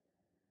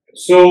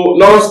 So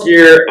last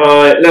year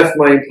I left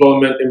my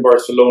employment in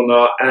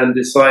Barcelona and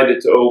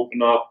decided to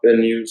open up a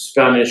new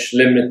Spanish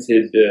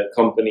limited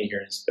company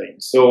here in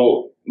Spain.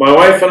 So my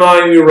wife and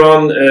I, we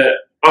run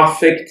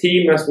AFEC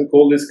team, as we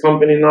call this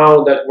company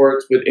now, that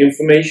works with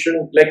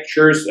information,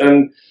 lectures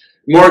and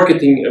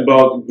marketing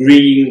about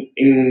green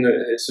in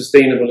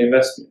sustainable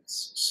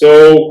investments.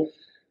 So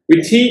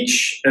we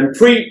teach and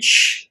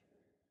preach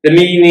the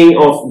meaning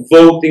of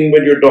voting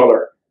with your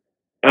dollar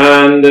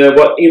and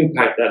what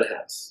impact that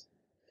has.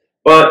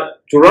 But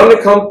to run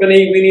a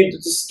company, we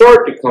needed to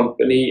start a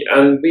company,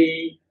 and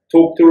we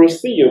talked to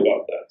Rocío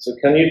about that. So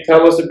can you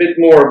tell us a bit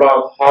more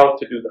about how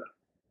to do that?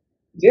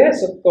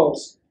 Yes, of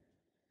course.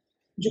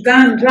 You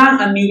can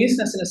run a new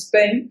business in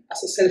Spain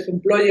as a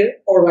self-employer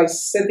or by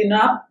setting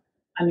up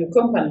a new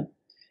company.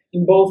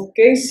 In both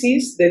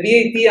cases, the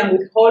VAT and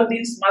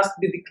withholdings must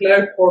be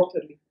declared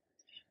quarterly,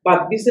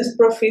 but business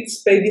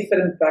profits pay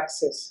different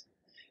taxes.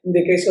 In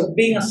the case of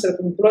being a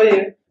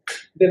self-employer,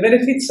 the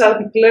benefits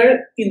are declared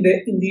in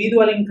the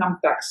individual income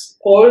tax,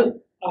 called,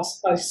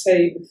 as I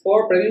said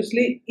before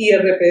previously,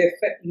 IRPF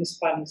in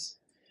Spanish,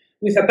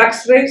 with a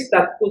tax rate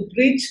that could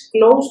reach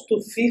close to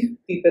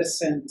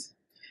 50%.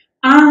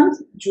 And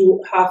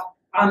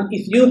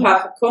if you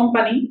have a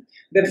company,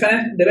 the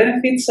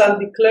benefits are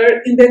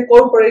declared in the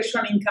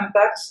corporation income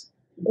tax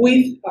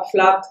with a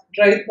flat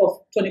rate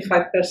of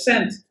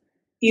 25%,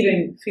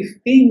 even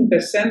 15%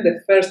 the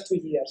first 2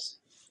 years.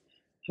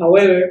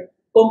 However,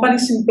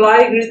 companies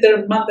imply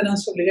greater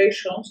maintenance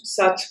obligations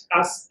such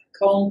as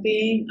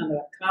accounting and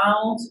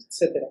accounts,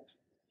 etc.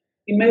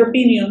 In my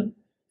opinion,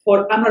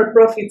 for annual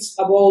profits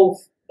above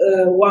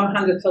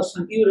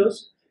 100,000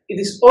 euros, it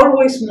is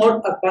always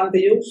more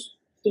advantageous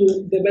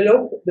to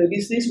develop the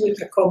business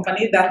with a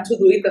company than to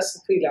do it as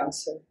a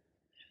freelancer.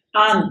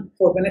 And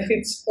for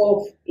benefits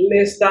of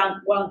less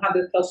than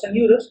 100,000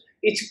 euros,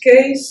 each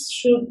case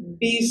should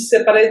be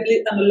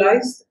separately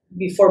analyzed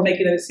before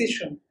making a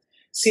decision,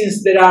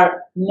 since there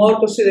are more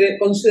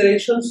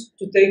considerations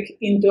to take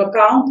into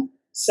account,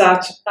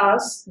 such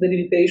as the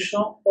limitation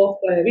of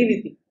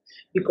liability,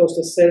 because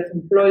the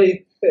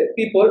self-employed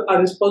people are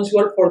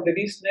responsible for the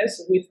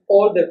business with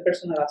all their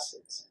personal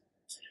assets.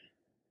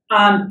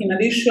 And in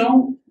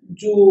addition,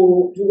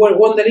 you were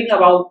wondering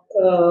about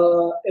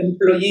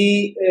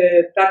employee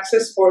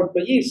taxes for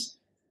employees.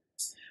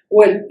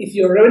 Well, if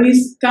your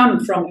revenues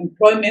come from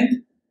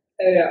employment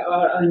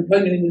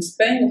in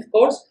Spain, of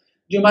course,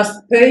 you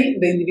must pay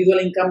the individual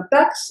income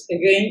tax,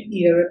 again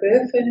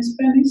IRPF in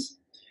Spanish,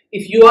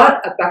 if you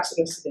are a tax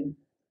resident,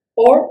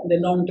 or the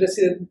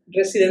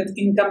non-resident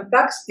income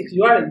tax if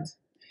you aren't.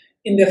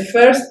 In the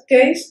first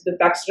case, the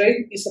tax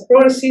rate is a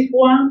progressive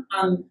one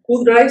and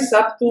could rise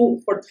up to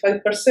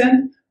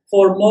 45%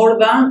 for more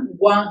than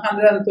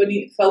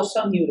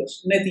 120,000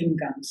 euros net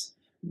incomes.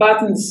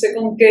 But in the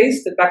second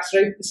case, the tax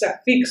rate is a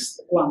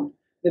fixed one,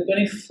 the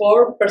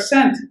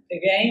 24%,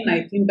 again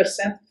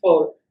 19%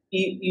 for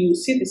EU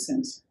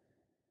citizens.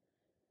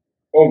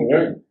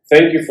 Okay,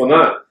 thank you for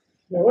that.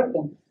 You're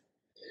welcome.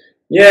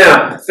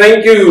 Yeah,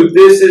 thank you.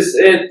 This is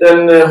it,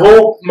 and I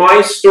hope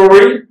my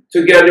story,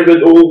 together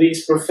with all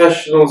these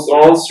professionals'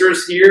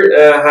 answers here,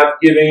 have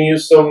given you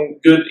some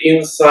good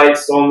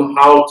insights on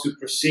how to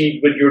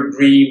proceed with your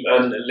dream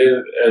and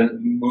live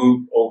and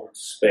move over to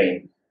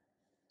Spain.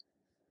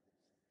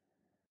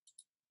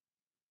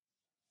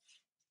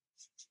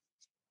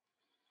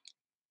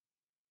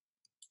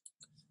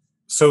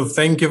 So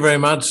thank you very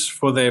much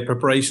for the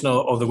preparation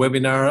of the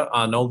webinar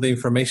and all the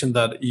information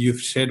that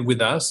you've shared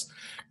with us.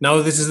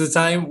 Now this is the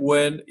time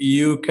when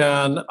you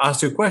can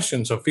ask your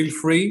questions. So feel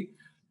free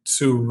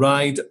to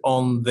write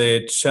on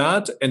the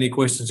chat any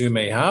questions you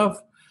may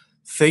have.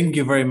 Thank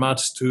you very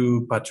much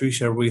to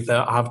Patricia Ruiz,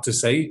 I have to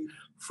say,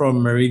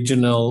 from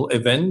Regional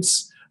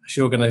Events.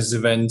 She organizes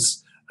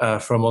events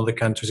from all the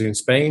countries in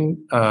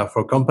Spain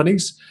for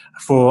companies,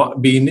 for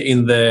being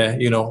in the,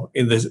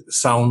 in the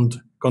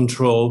sound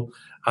control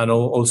and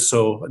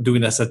also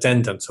doing as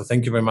attendant. So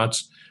thank you very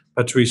much,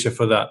 Patricia,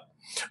 for that.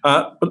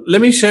 But let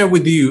me share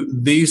with you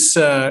these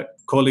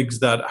colleagues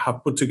that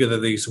have put together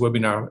this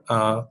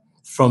webinar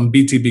from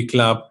BTB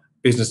Club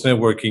Business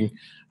Networking,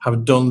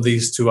 have done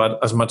this to add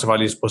as much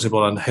value as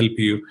possible and help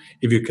you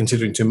if you're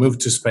considering to move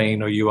to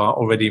Spain or you are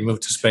already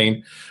moved to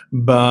Spain.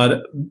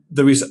 But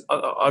there is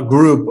a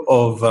group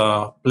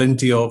of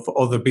plenty of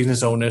other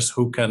business owners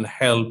who can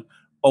help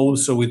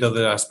also with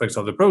other aspects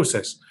of the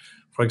process.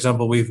 For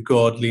example, we've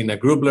got Lina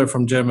Grubler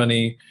from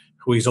Germany,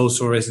 who is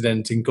also a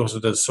resident in Costa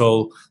del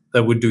Sol,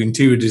 that would do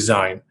interior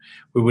design.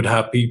 We would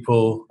have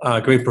people,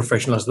 great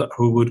professionals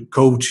who would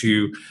coach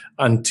you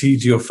and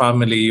teach your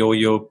family or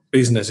your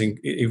business,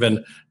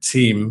 even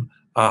team,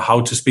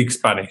 how to speak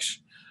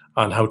Spanish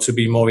and how to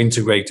be more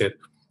integrated.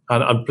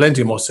 and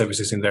plenty more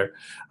services in there.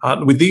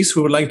 With this,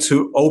 we would like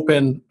to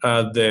open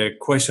the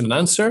question and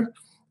answer.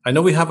 I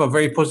know we have a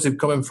very positive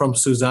comment from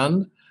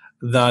Suzanne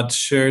that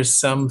shares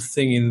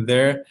something in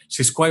there.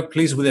 She's quite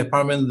pleased with the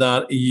apartment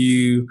that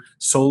you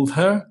sold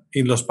her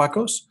in Los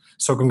Pacos.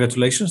 So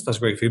congratulations, that's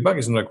great feedback.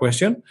 It's not a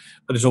question,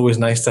 but it's always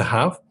nice to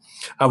have.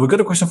 We got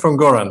a question from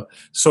Goran.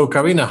 So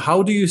Karina,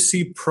 how do you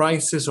see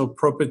prices of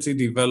property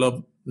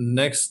develop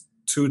next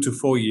 2 to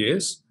 4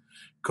 years,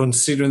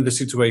 considering the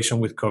situation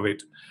with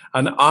COVID?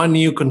 And are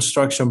new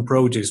construction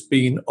projects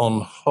being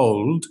on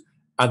hold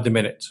at the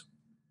minute?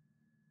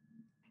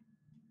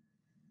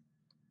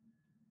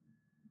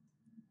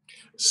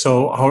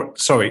 So,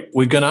 sorry,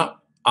 we're gonna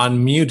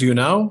unmute you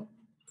now.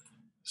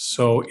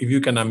 So if you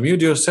can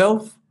unmute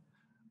yourself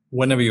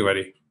whenever you're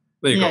ready.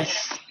 There you go.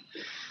 Yes.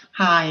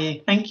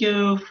 Hi, thank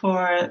you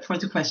for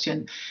the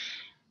question.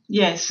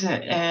 Yes,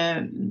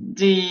 the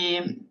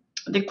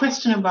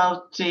question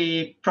about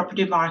the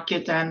property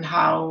market and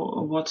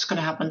what's going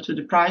to happen to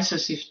the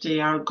prices if they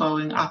are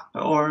going up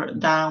or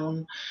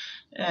down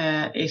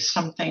is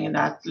something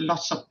that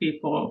lots of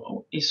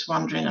people is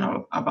wondering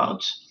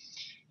about.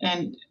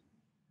 And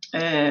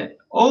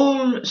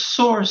all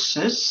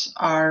sources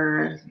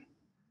are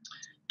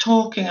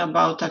talking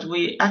about that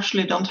we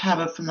actually don't have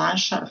a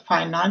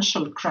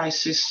financial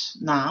crisis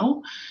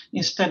now.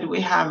 Instead,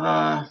 we have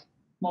a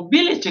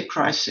mobility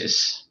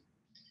crisis.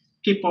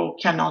 People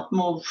cannot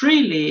move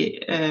freely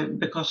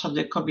because of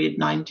the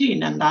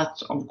COVID-19, and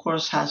that, of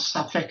course, has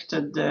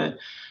affected the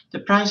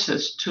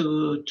prices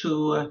to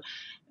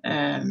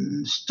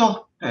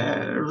stop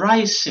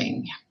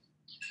rising,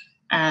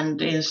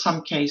 and in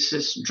some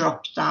cases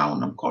drop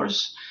down, of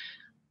course.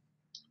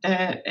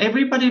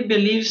 Everybody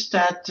believes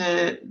that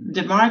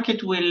the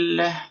market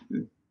will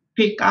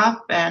pick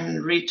up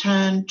and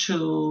return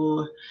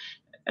to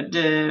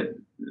the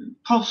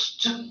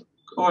post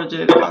or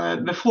the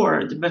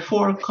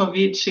before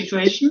COVID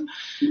situation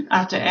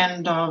at the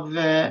end of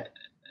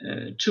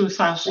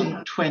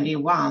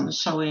 2021.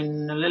 So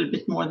in a little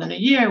bit more than a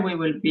year, we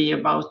will be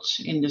about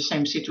in the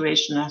same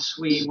situation as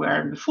we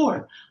were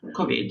before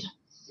COVID.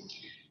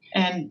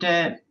 And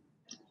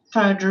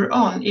further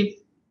on,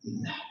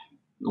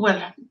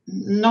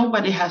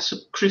 nobody has a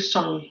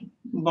crystal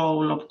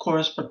ball, of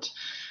course, but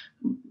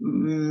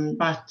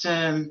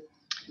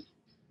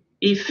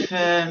if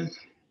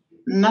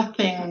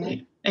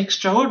nothing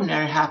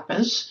extraordinary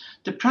happens,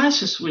 the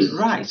prices will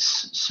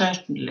rise,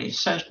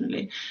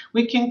 certainly.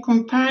 We can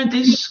compare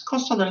this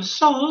Costa del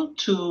Sol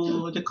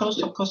to the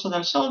coast of Costa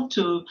del Sol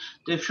to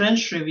the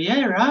French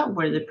Riviera,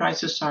 where the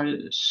prices are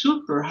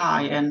super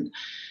high, and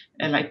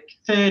like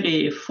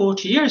 30,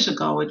 40 years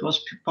ago, it was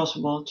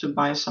possible to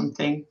buy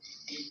something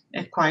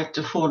quite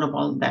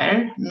affordable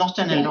there, not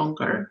any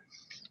longer.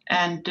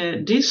 And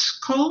this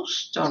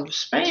coast of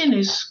Spain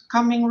is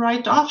coming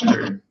right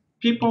after.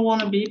 People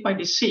want to be by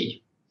the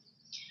sea.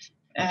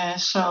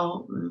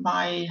 So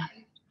my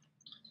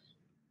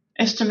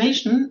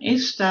estimation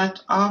is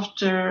that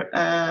after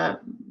a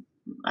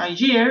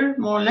year,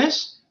 more or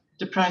less,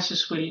 the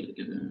prices will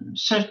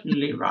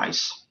certainly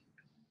rise.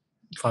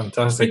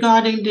 Fantastic.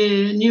 Regarding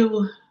the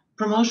new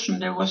promotion,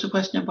 there was a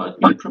question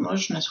about new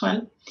promotion as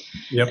well.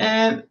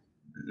 Yep.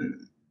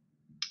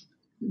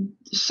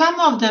 Some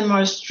of them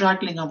are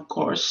struggling, of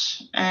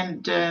course,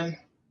 and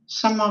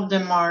some of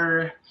them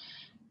are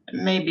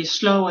maybe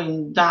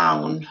slowing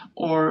down,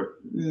 or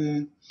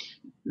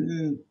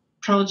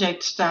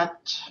projects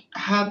that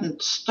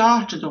haven't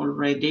started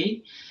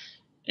already,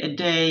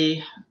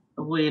 they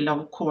will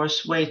of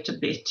course wait a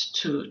bit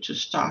to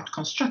start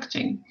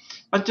constructing.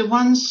 But the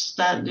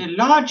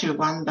larger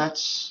one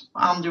that's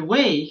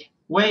way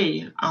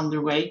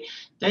underway,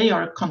 they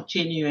are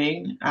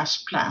continuing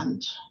as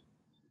planned.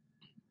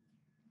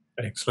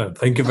 Excellent.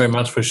 Thank you very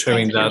much for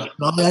sharing that.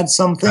 Can I add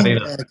something?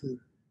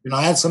 Can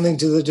I add something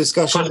to the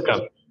discussion?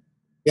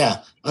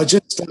 Yeah, I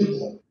just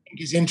think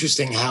it's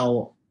interesting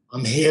how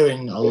I'm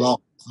hearing a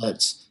lot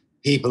that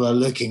people are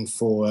looking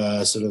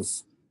for sort of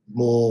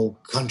more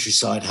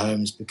countryside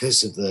homes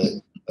because of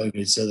the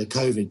COVID. So the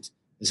COVID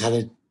has had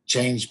to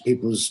change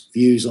people's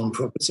views on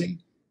property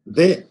a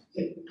bit,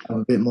 have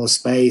a bit more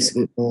space, a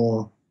bit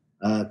more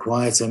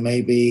quieter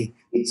maybe.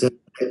 So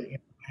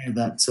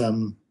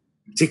that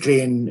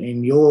particularly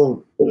in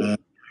your area,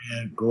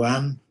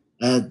 Guan,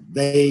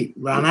 they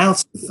ran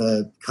out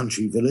of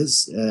country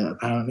villas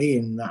apparently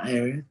in that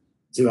area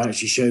to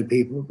actually show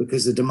people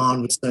because the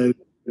demand was so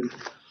good.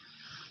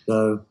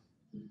 So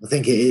I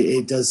think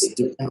it does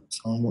depend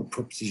on what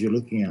properties you're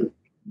looking at.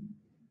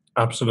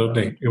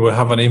 Absolutely. It will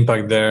have an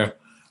impact there.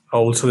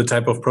 Also the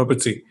type of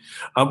property.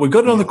 We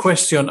got another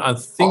question. I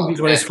think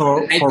this one is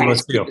for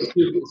Rocío.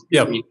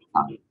 Yeah.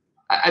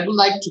 I would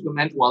like to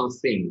comment one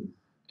thing.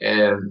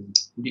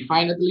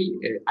 Definitely,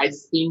 I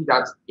think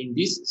that in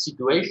this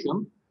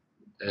situation,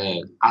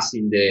 as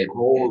in the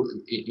whole,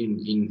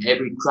 in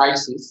every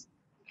crisis,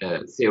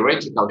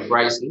 theoretical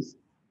crisis,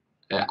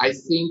 I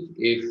think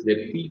if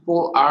the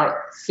people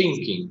are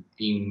thinking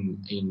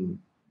in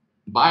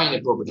buying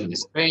a property in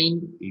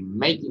Spain, in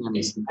making an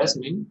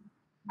investment,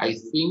 I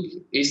think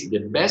is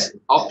the best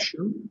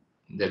option,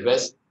 the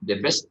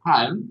best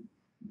time,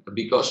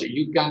 because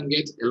you can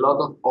get a lot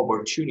of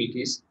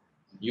opportunities,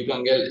 you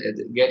can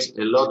get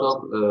a lot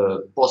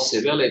of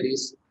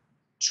possibilities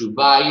to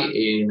buy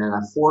in an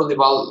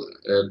affordable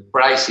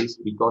prices,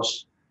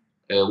 because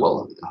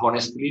well,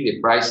 honestly, the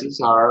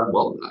prices are,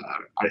 well,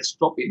 are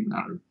stopping,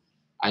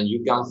 and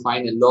you can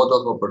find a lot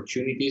of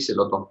opportunities, a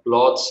lot of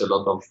plots, a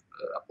lot of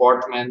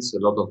apartments, a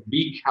lot of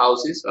big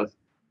houses, as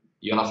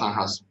Jonathan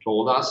has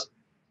told us,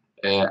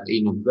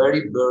 in a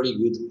very, very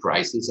good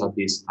prices at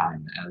this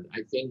time. And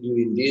I think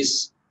during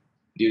this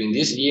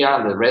year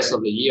and the rest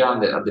of the year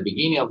and at the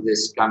beginning of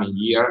this coming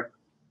year,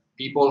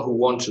 people who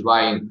want to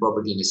buy a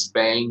property in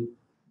Spain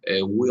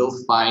will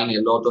find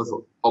a lot of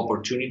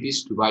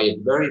opportunities to buy at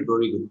very,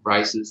 very good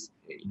prices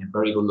in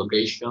very good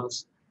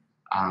locations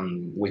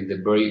and with the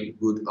very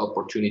good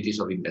opportunities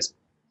of investment.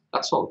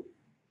 That's all.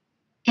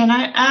 Can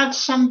I add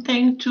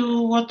something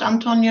to what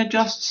Antonio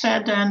just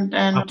said and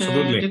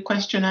the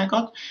question I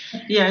got?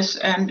 Yes,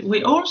 and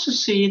we also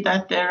see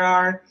that there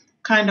are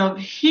kind of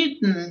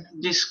hidden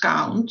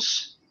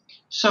discounts.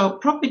 So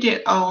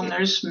property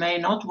owners may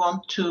not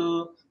want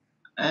to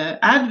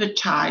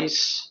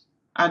advertise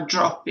a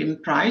drop in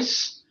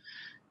price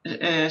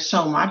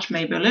so much,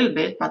 maybe a little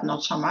bit, but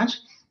not so much.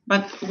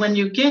 But when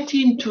you get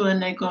into a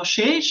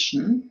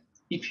negotiation,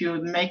 if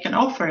you make an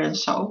offer and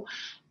so,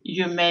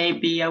 you may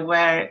be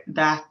aware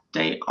that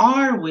they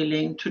are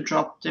willing to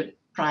drop the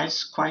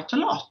price quite a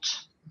lot.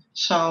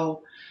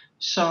 So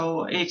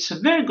it's a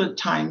very good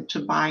time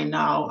to buy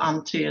now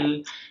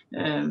until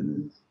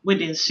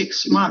within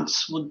 6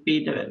 months would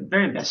be the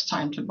very best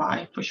time to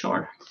buy for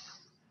sure.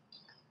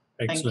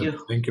 Excellent.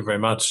 Thank you very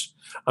much.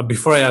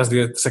 Before I ask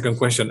the second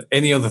question,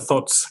 any other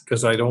thoughts?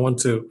 Because I don't want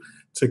to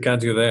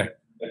cut you there.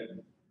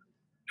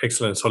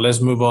 Excellent. So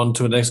let's move on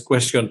to the next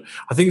question.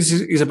 I think this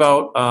is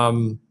about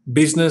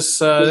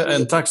business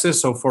and taxes.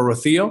 So for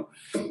Rocío,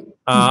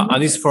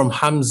 and it's from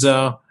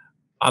Hamza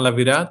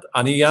Alavirat,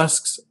 and he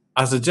asks,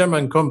 as a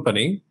German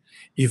company,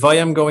 if I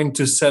am going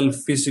to sell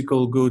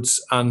physical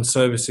goods and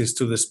services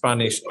to the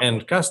Spanish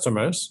end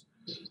customers,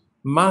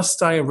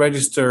 must I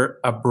register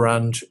a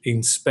branch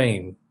in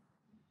Spain?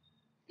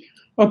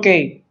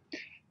 Okay,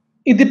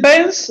 it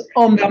depends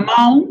on the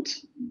amount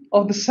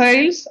of the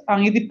sales,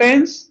 and it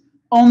depends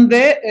on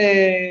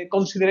the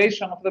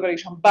consideration of the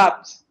operation.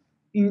 But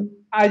in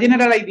a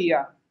general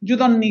idea, you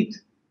don't need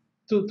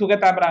to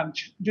get a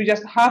branch. You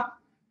just have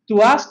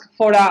to ask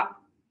for a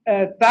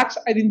tax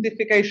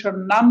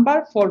identification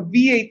number for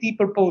VAT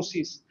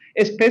purposes,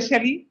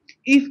 especially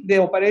if the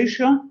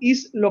operation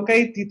is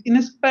located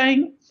in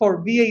Spain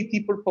for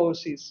VAT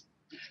purposes.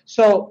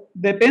 So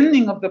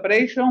depending on the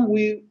operation,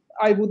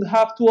 I would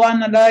have to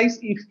analyze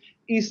if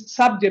it's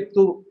subject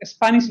to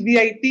Spanish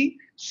VAT,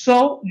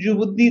 so you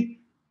would need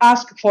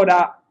ask for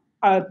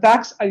a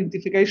tax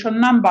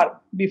identification number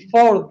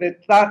before the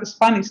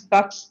Spanish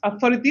tax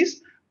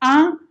authorities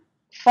and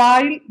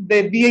file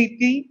the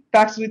VAT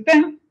tax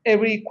return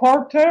every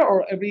quarter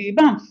or every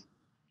month.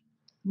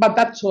 But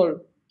that's all.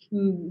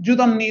 You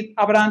don't need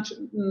a branch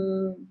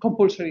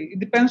compulsory. It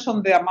depends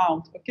on the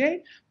amount,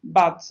 okay?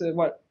 But,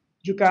 well,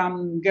 you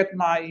can get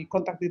my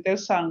contact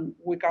details and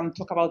we can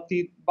talk about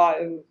it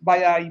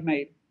via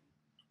email.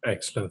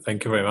 Excellent.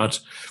 Thank you very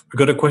much. We've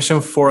got a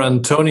question for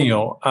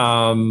Antonio.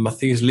 I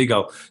think it's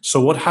legal.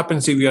 So what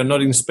happens if you're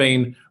not in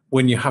Spain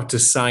when you have to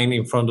sign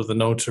in front of the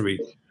notary?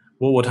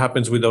 What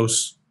happens with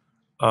those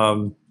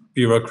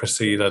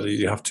bureaucracy that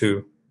you have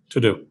to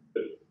do?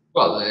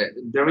 Well,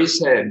 there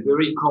is a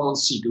very common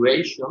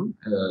situation,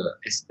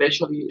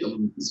 especially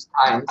in these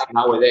times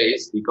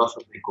nowadays, because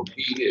of the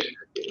COVID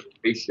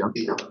situation.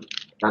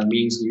 That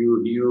means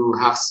you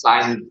have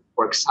signed,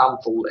 for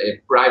example, a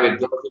private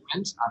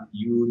document, and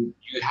you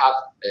have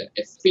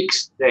a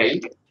fixed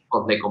date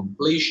of the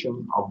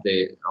completion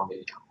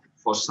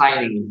for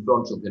signing in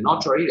front of the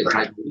notary, the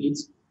title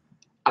deeds.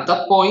 At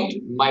that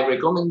point, my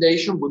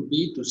recommendation would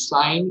be to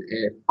sign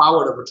a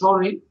power of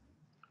attorney.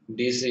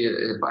 This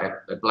is a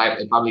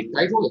public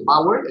title, a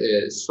power,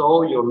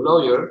 so your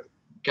lawyer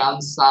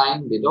can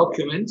sign the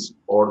documents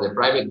or the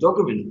private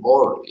document,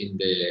 or in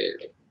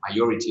the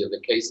majority of the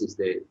cases,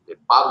 the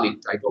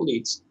public title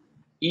deeds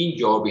in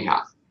your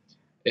behalf.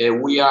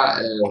 We have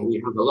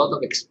a lot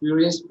of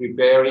experience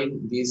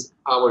preparing this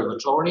power of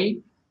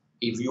attorney.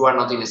 If you are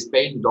not in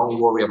Spain, don't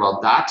worry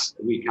about that.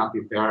 We can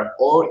prepare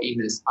or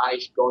in a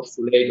Spanish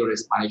consulate or a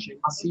Spanish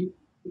embassy,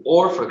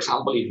 or, for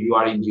example, if you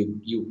are in the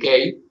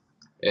UK.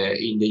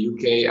 In the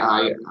UK,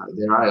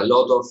 there are a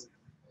lot of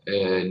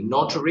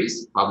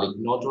notaries, public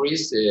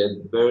notaries,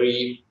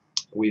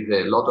 with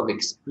a lot of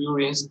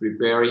experience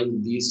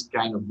preparing these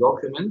kind of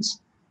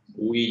documents.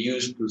 We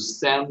used to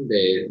send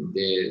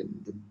the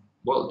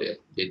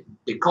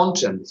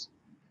content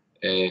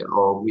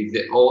with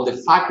all the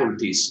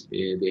faculties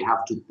they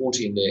have to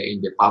put in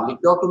the public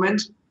document.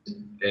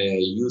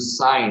 You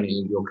sign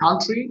in your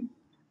country,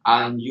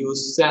 and you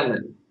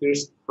send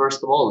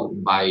first of all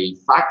by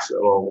fax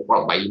or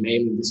by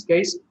email in this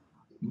case,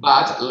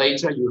 but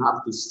later you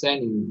have to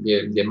send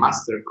the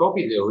master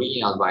copy, the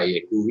original, by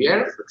a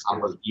courier, for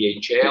example,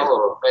 DHL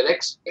or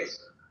FedEx,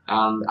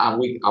 and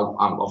we,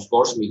 of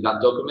course, with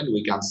that document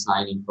we can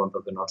sign in front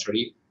of the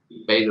notary,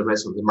 pay the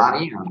rest of the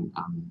money, and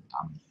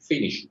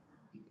finish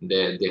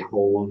the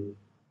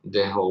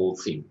whole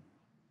thing.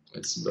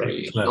 It's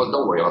very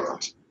don't worry about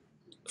that.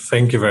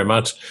 Thank you very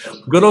much.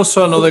 We've got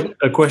also another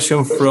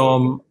question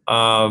from,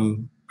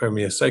 give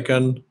me a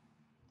second,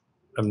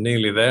 I'm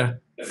nearly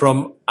there,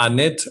 from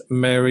Annette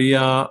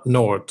Maria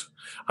Nord.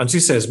 And she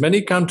says,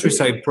 many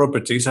countryside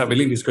properties, I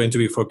believe it's going to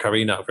be for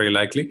Karina, very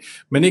likely,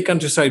 many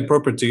countryside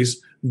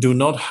properties do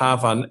not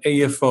have an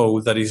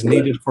AFO that is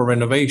needed for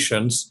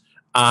renovations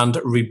and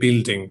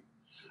rebuilding,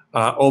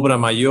 obra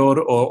mayor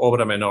or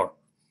obra menor.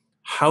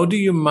 How do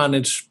you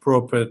manage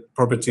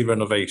property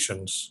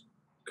renovations?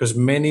 Because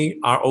many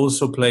are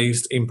also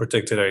placed in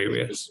protected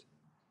areas.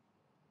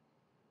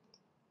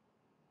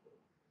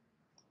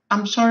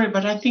 I'm sorry,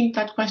 but I think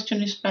that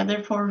question is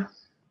better for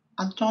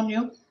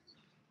Antonio.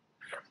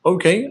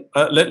 Okay,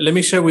 let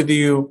me share with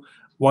you,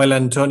 while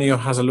Antonio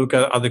has a look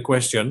at the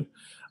question.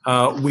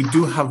 We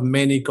do have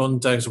many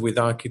contacts with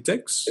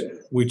architects,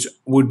 which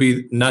would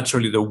be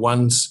naturally the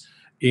ones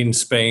in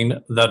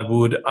Spain that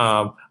would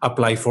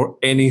apply for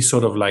any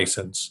sort of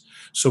license.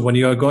 So when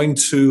you are going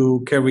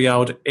to carry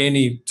out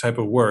any type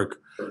of work,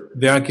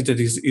 the architect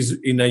is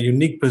in a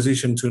unique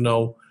position to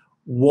know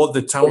what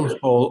the town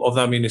hall of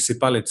that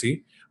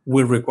municipality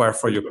will require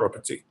for your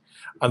property.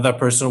 And that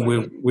person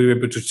will be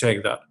able to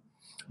check that.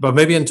 But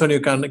maybe Antonio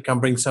can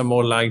bring some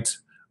more light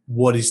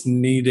what is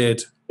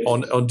needed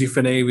on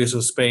different areas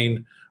of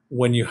Spain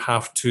when you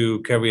have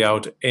to carry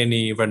out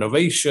any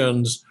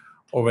renovations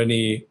or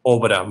any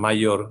obra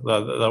mayor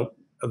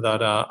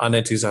that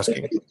Annette is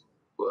asking.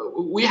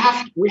 We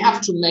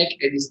have to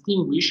make a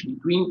distinguish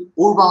between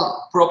urban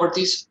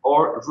properties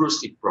or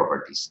rustic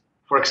properties.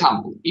 For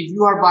example, if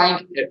you are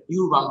buying an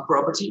urban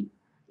property,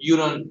 you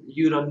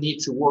don't need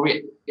to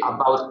worry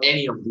about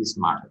any of these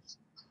matters,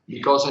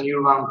 because an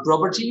urban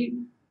property,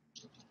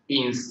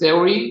 in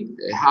theory,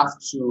 have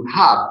to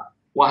have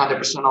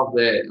 100% of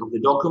the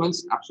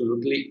documents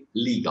absolutely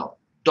legal.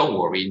 Don't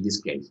worry in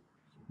this case.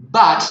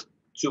 But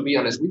to be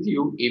honest with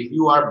you, if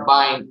you are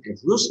buying a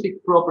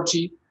rustic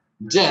property,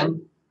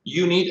 then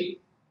you need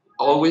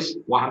always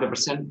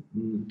 100%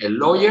 a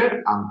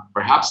lawyer, and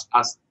perhaps,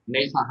 as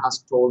Nathan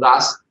has told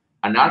us,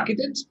 an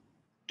architect,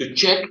 to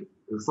check,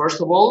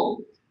 first of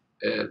all,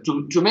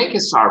 to make a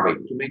survey,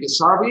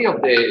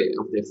 of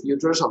the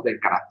features, of the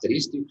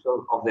characteristics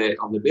of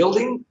the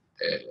building,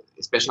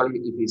 especially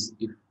if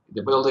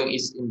the building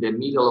is in the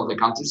middle of the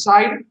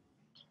countryside,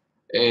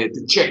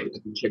 to check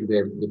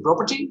the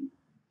property.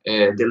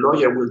 The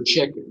lawyer will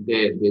check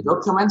the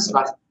documents,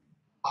 but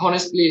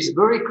honestly, it's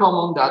very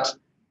common that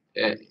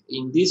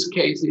in these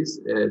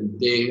cases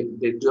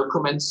the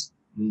documents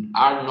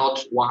are not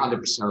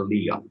 100%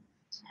 legal.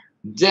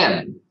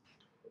 Then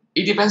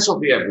it depends on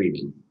the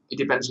agreement.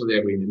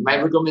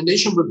 My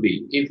recommendation would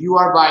be, if you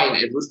are buying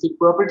a rustic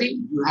property,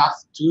 you have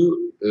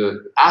to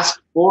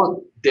ask for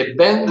the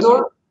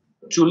vendor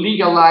to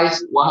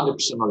legalize 100%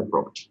 of the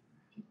property.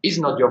 It's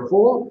not your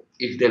fault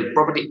if the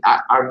property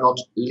are not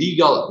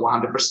legal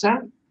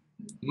 100%.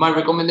 My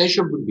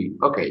recommendation would be,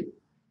 okay,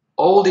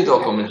 all the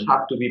documents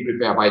have to be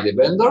prepared by the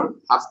vendor,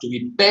 have to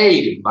be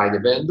paid by the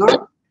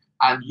vendor,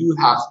 and you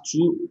have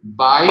to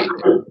buy a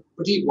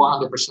property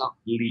 100%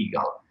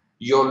 legal.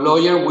 Your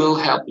lawyer will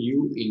help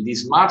you in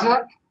this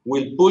matter,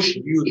 will push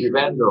you, the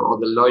vendor or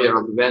the lawyer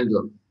of the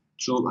vendor,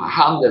 to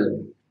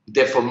handle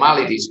the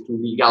formalities to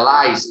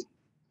legalize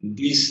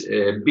these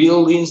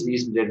buildings,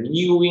 these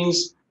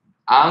renewings,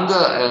 and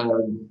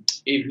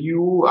if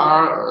you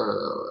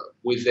are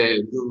with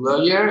a good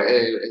lawyer,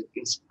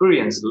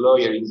 experienced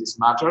lawyer in this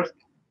matter,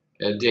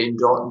 they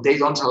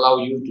don't allow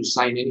you to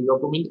sign any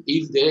document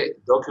if the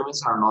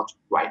documents are not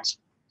right.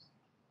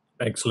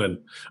 Excellent.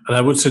 And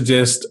I would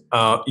suggest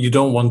you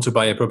don't want to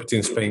buy a property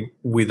in Spain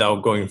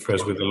without going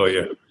first with a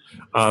lawyer,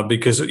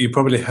 because you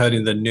probably heard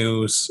in the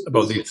news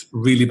about these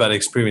really bad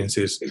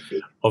experiences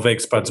of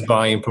expats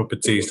buying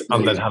properties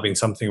and then having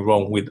something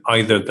wrong with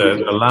either the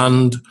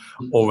land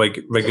or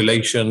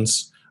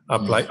regulations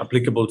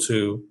applicable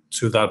to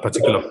that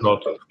particular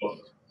plot.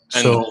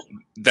 And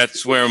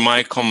that's where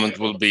my comment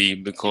will be,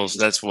 because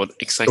that's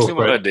exactly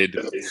what I did.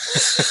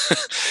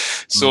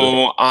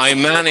 So I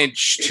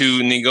managed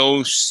to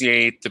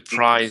negotiate the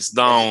price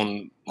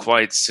down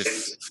quite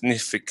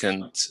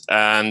significant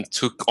and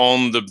took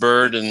on the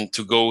burden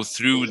to go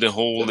through the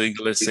whole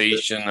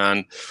legalization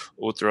and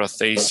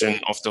authorization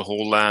of the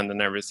whole land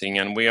and everything.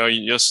 And we are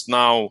just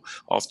now,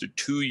 after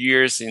 2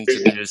 years into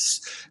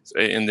this,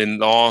 in the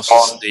last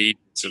stage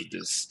of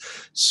this.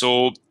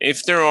 So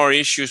if there are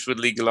issues with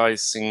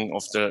legalizing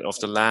of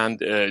the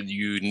land,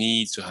 you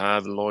need to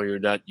have a lawyer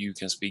that you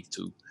can speak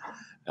to.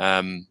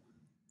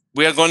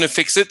 We are going to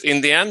fix it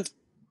in the end,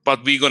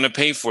 but we're going to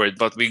pay for it.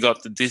 But we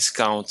got the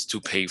discount to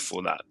pay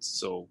for that.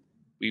 So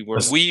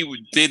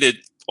we did it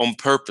on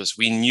purpose.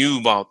 We knew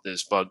about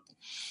this, but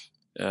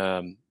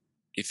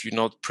if you're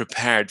not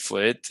prepared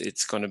for it,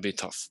 it's going to be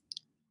tough.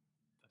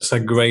 That's a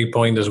great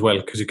point as well,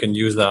 because you can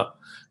use that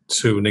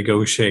to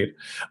negotiate.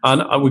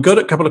 And we got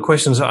a couple of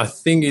questions. I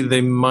think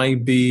they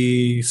might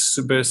be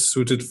super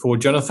suited for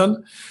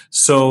Jonathan.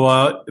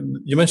 So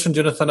you mentioned,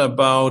 Jonathan,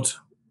 about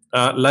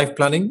life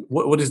planning.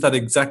 What is that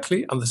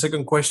exactly? And the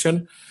second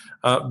question,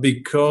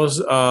 because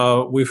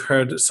we've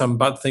heard some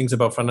bad things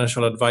about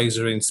financial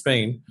advisory in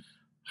Spain,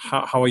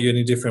 how are you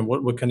any different?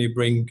 What can you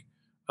bring,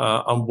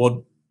 and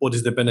what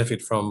is the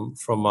benefit from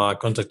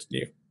contacting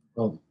you?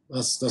 Well,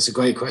 that's a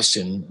great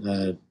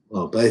question.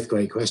 Well, both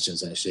great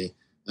questions, actually.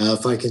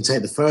 If I can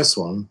take the first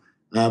one,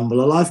 well,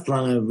 a life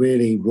planner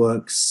really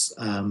works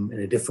in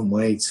a different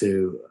way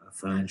to a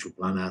financial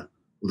planner,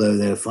 although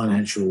there are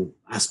financial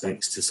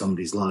aspects to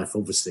somebody's life,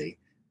 obviously.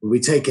 But we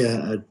take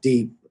a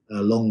deep,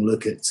 long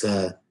look at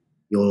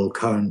your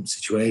current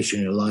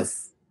situation, your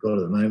life got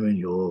at the moment,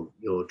 your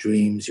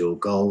dreams, your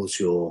goals,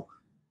 your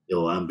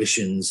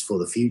ambitions for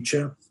the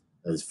future,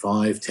 as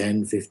 5,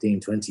 10, 15,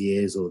 20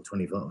 years or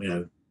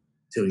 25,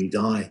 till you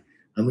die.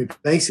 And we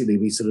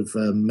sort of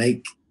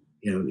make,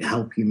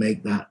 help you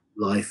make that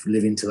life,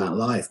 live into that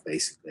life,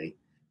 basically.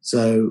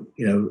 So,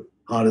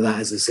 part of that,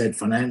 as I said,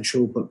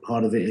 financial, but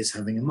part of it is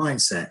having a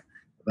mindset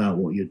about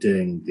what you're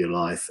doing with your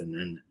life.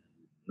 And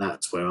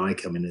that's where I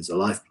come in as a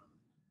life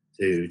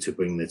planner to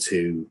bring the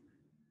two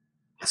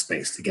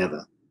aspects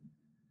together.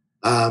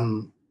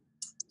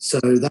 So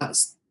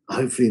that's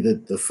hopefully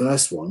the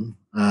first one.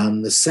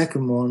 The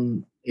second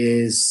one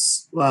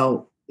is,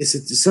 well, it's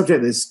a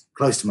subject that's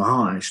close to my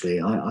heart, actually.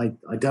 I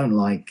don't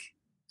like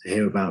to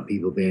hear about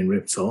people being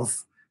ripped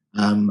off.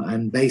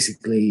 And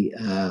basically,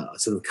 I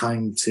sort of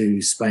came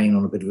to Spain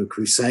on a bit of a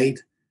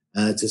crusade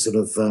to sort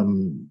of,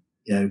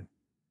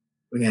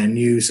 bring a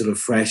new sort of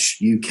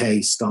fresh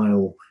UK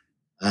style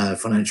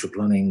financial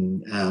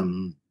planning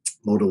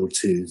model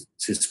to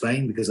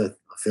Spain, because I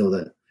feel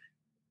that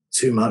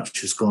too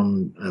much has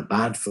gone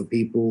bad for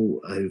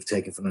people who've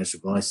taken financial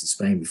advice in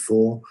Spain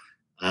before.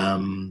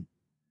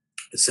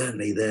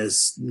 Certainly,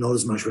 there's not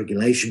as much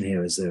regulation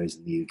here as there is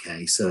in the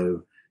UK.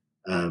 So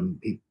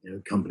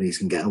companies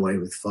can get away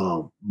with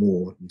far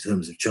more in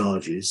terms of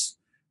charges.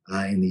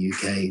 In the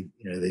UK,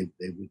 they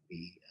would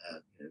be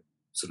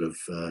sort of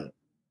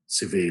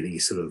severely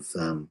sort of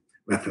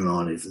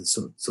reprimanded for the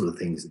sort of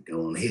things that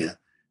go on here.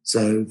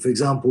 So, for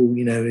example,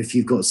 if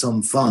you've got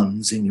some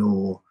funds in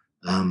your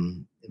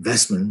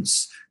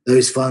investments,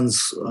 those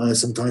funds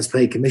sometimes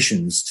pay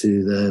commissions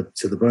to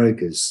the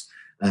brokers,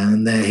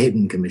 and they're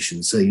hidden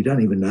commissions, so you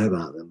don't even know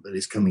about them, but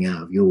it's coming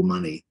out of your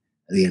money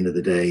at the end of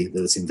the day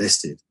that it's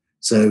invested.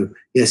 So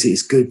yes,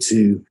 it's good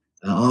to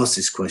ask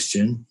this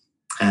question,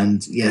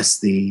 and yes,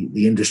 the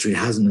industry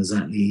hasn't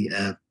exactly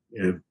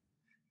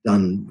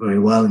done very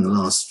well in the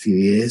last few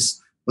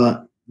years,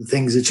 but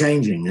things are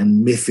changing,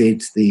 and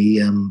MiFID, the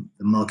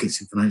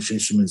Markets in Financial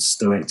Instruments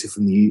Directive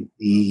from the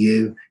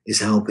EU, is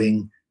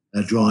helping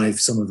drive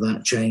some of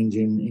that change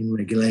in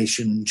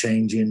regulation and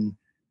change in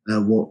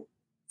what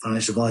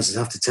financial advisors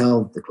have to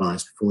tell the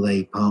clients before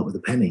they part with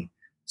a penny.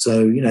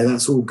 So,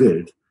 that's all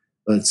good.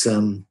 But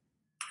so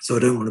I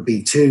don't want to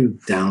be too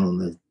down on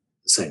the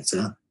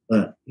sector,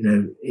 but,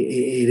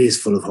 it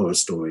is full of horror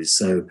stories.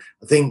 So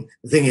I think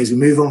the thing is, we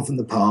move on from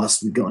the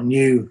past. We've got a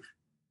new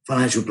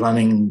financial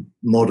planning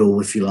model,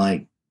 if you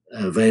like,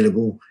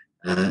 available.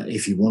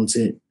 If you want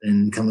it,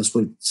 then come and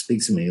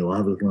speak to me or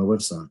have a look at my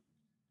website.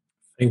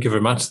 Thank you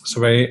very much. That's a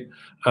very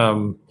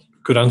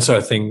good answer,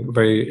 I think,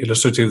 very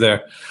illustrative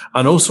there.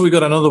 And also we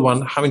got another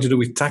one having to do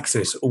with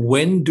taxes.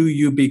 When do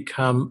you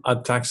become a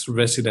tax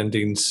resident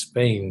in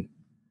Spain?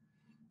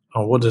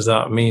 And what does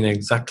that mean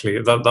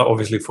exactly? That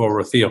obviously for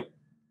Rocío.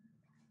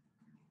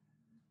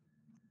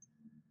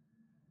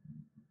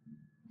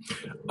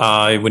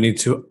 We need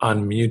to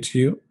unmute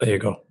you. There you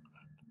go.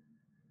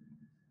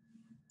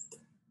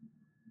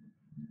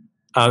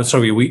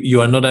 Sorry,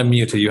 you are not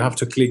unmuted. You have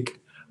to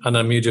click and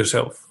unmute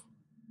yourself.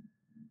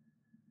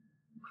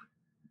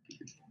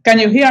 Can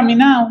you hear me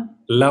now?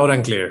 Loud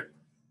and clear.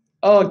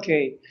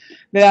 Okay.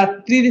 There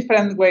are 3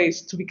 different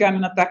ways to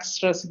becoming a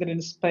tax resident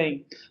in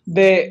Spain.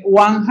 The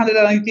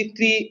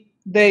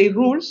 183-day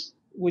rules,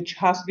 which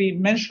has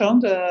been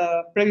mentioned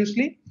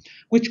previously,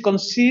 which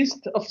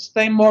consist of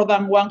staying more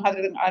than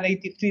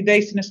 183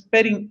 days in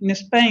Spain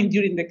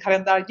during the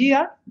calendar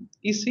year,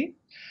 easy.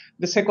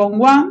 The second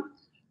one,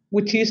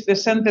 which is the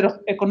Center of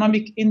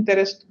Economic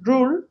Interest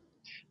rule,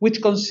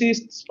 which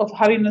consists of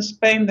having in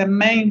Spain the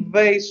main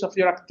base of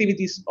your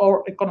activities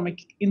or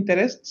economic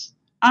interests.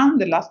 And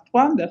the last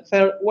one, the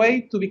third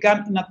way to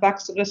become a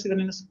tax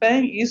resident in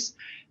Spain, is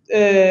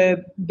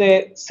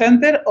the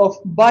Center of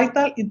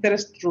Vital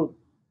Interest rule,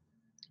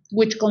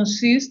 which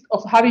consists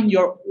of having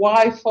your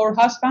wife or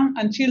husband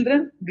and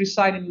children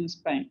residing in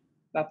Spain.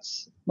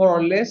 That's more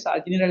or less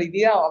a general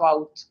idea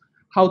about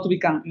how to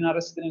become a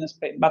resident in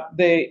Spain. But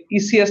the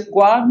easiest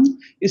one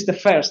is the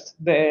first,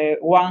 the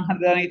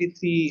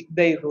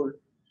 183-day rule.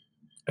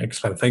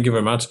 Excellent. Thank you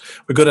very much.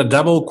 We got a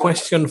double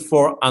question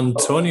for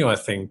Antonio, I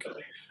think.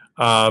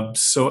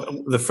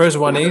 So the first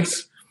one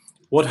is,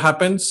 what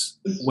happens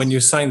when you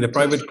sign the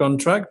private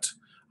contract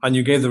and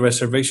you gave the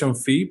reservation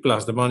fee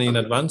plus the money in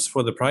advance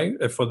for the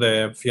for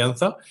the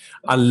fianza,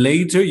 and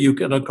later you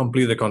cannot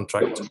complete the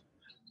contract.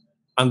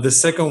 And the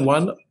second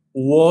one,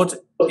 what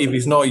if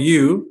it's not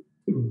you,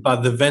 but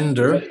the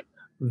vendor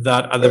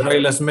that at the very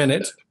last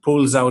minute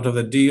pulls out of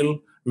the deal,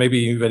 maybe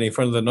even in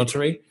front of the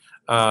notary,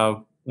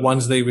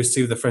 once they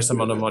receive the first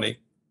amount of money?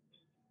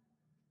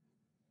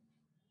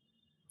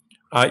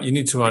 You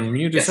need to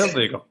unmute yourself.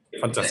 There you go.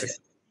 Fantastic.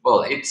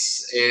 Well,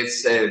 it's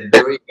a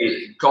very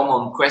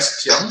common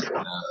question,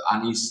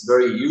 and it's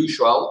very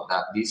usual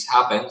that this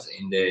happens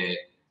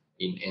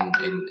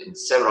in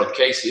several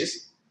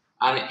cases.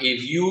 And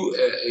if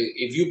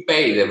you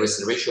pay the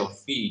reservation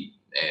fee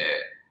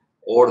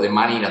or the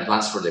money in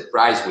advance for the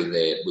price with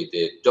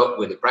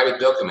the private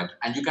document,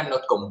 and you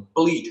cannot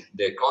complete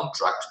the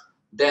contract,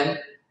 then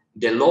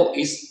the law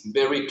is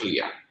very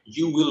clear.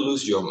 You will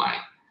lose your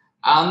money,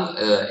 and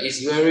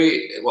it's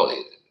very well,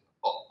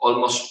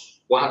 almost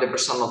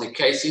 100% of the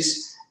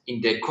cases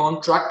in the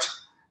contract,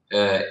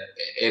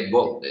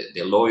 well,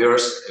 the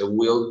lawyers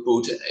will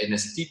put in a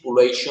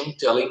stipulation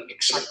telling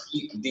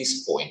exactly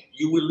this point.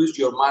 You will lose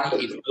your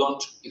money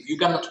if you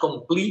cannot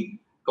complete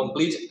the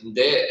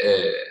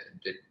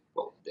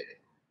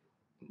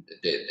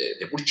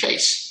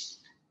purchase.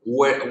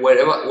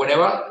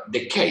 Whenever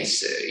the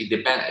case,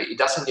 it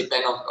doesn't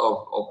depend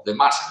of the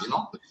matter, you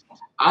know.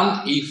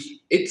 And if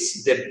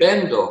it's the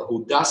vendor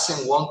who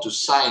doesn't want to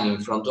sign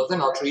in front of the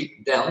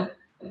notary, then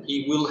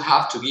he will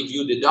have to give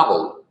you the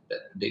double,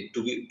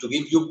 to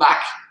give you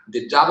back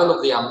the double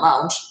of the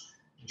amount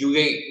you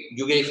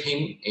gave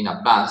him in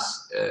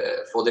advance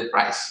for the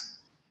price.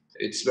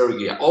 It's very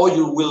clear. Or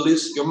you will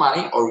lose your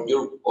money, or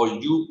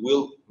you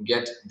will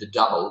get the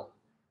double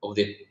of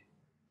the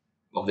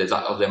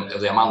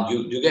amount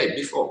you gave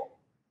before.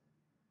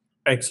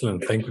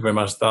 Excellent. Thank you very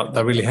much.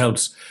 That really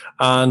helps.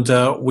 And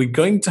we're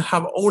going to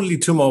have only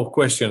 2 more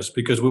questions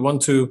because we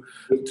want to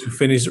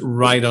finish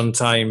right on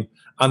time.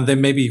 And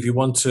then maybe if you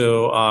want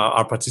to,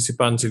 our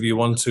participants, if you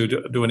want to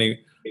do any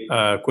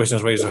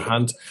questions, raise your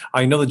hand.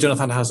 I know that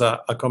Jonathan has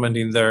a comment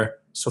in there.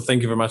 So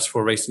thank you very much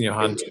for raising your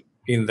hand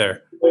in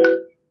there.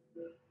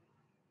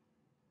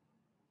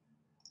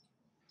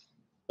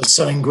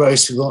 So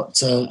engrossed with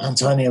what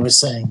Antonio was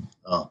saying.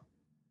 Oh.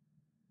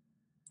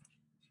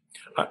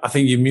 I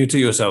think you muted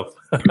yourself.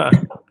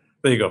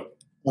 There you go.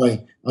 Sorry.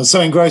 I was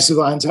so engrossed with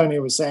what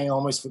Antonio was saying, I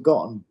almost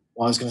forgotten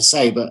what I was going to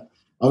say. But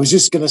I was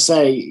just going to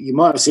say, you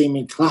might have seen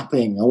me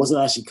clapping. I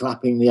wasn't actually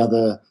clapping the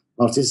other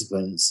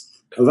participants.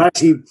 I've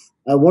actually,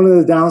 one of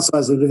the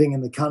downsides of living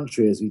in the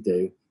country, as we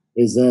do,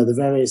 is the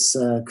various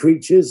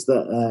creatures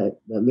that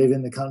live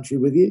in the country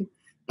with you.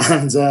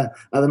 And at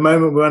the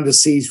moment, we're under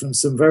siege from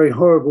some very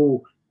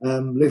horrible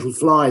little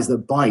flies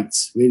that bite,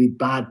 really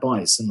bad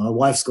bites. And my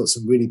wife's got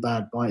some really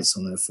bad bites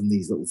on her from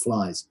these little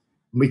flies.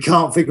 And we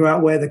can't figure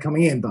out where they're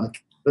coming in, but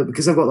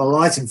because I've got the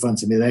light in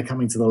front of me, they're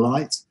coming to the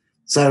light.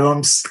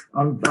 So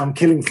I'm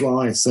killing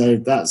flies. So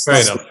that's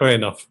fair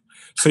enough.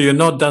 So you're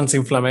not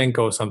dancing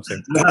flamenco or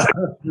something? No,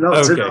 not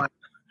okay. tonight.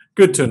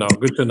 Good to know.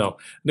 Good to know.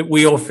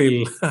 We all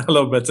feel a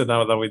lot better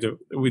now that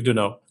we do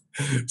know.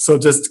 So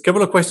just a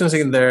couple of questions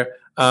in there.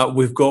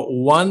 We've got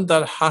one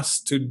that has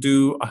to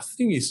do, I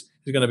think it's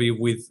going to be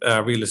with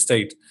real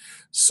estate.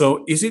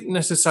 So is it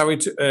necessary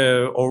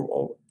to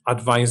or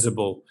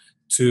advisable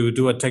to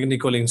do a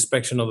technical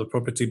inspection of the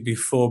property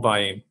before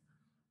buying?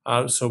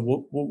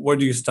 So where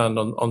do you stand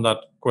on that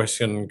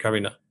question,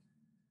 Karina?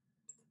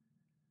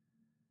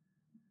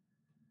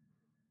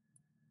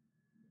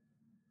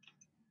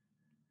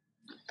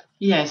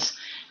 Yes.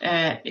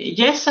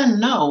 Yes and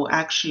no,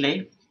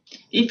 actually.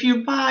 If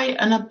you buy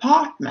an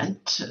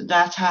apartment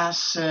that has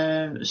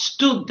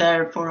stood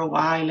there for a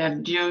while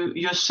and you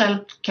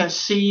yourself can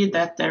see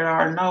that there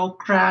are no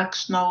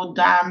cracks, no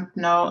damp,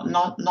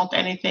 not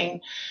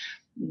anything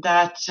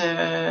that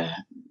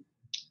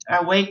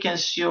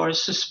awakens your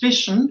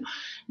suspicion,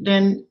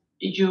 then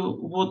you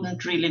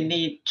wouldn't really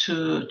need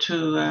to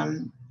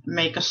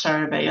make a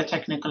survey, a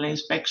technical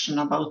inspection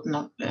about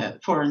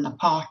for an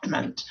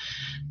apartment.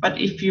 But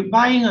if you're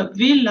buying a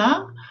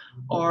villa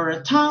or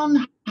a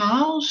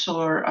townhouse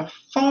or a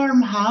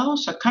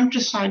farmhouse, a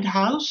countryside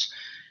house,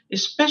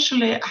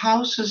 especially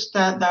houses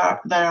that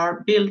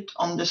are built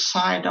on the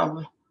side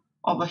of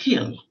a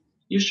hill,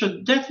 you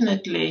should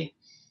definitely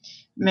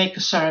make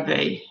a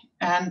survey.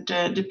 And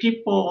the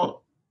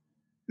people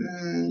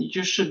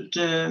you should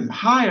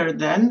hire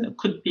then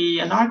could be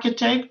an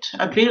architect,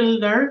 a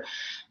builder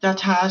that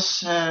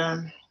has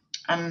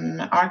an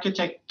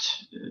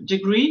architect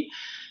degree,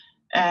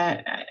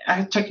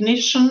 a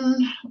technician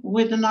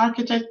with an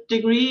architect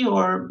degree,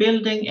 or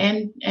building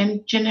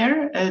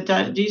engineer,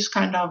 these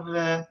kind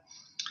of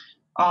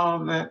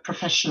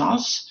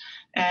professionals.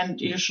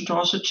 And you should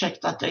also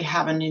check that they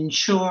have an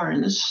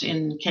insurance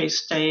in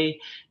case they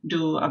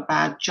do a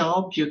bad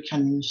job. You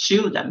can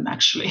sue them,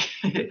 actually.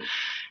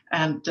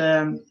 And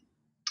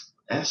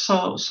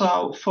so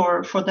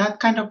for that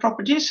kind of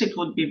properties, it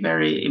would be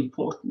very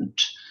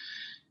important.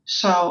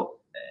 So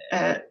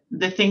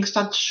the things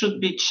that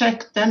should be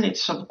checked, then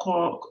it's of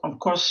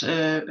course,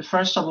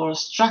 first of all,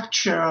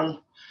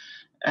 structural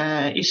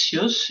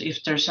issues,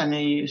 if there's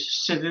any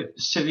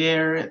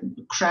severe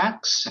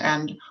cracks,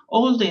 and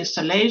all the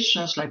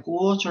installations like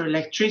water,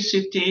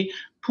 electricity,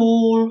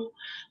 pool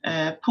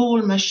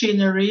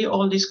machinery,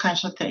 all these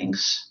kinds of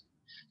things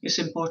is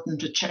important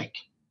to check.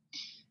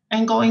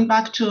 And going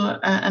back to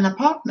an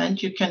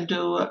apartment, you can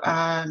do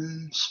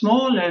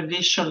smaller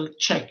visual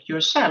check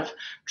yourself.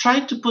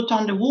 Try to put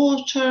on the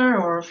water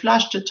or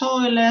flush the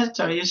toilet,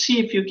 or you see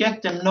if you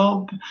get the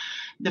knob,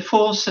 the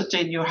faucet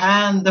in your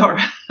hand, or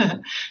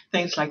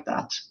things like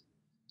that.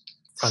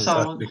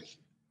 Fantastic. So,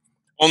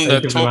 on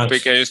that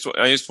topic, I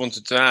just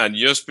wanted to add,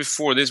 just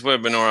before this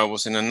webinar, I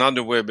was in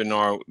another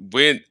webinar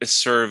with a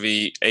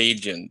survey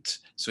agent.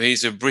 So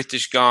he's a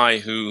British guy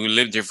who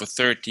lived here for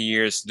 30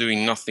 years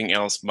doing nothing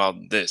else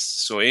about this.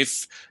 So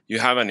if you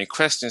have any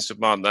questions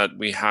about that,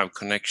 we have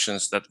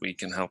connections that we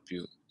can help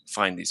you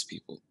find these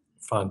people.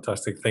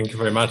 Fantastic. Thank you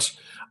very much.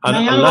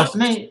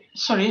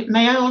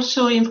 May I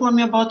also inform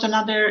you about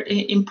another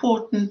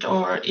important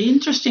or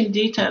interesting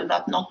detail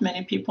that not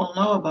many people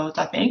know about,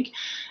 I think.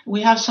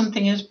 We have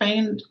something in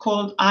Spain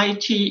called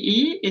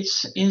ITE.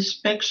 It's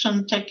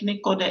Inspection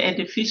Técnico de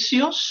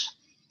Edificios.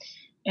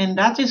 And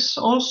that is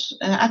also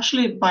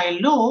actually by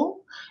law,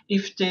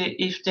 if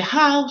the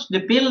house, the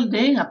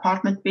building,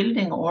 apartment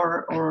building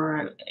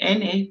or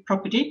any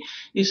property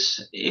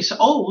is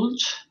old,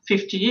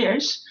 50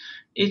 years,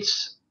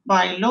 it's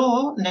by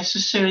law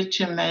necessary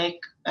to make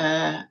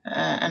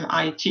an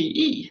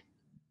ITE.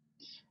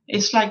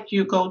 It's like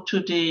you go to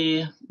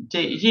the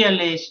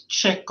yearly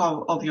check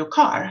of your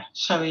car,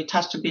 so it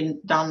has to be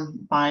done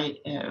by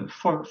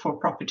for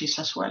properties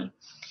as well.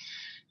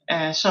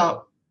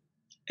 So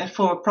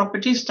for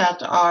properties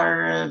that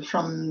are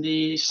from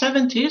the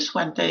 70s,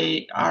 when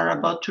they are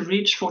about to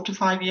reach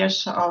 45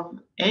 years of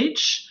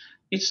age,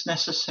 it's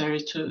necessary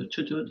to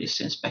do this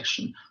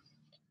inspection.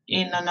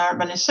 In an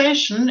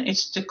urbanization,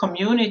 it's the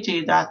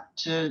community that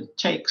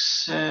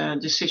takes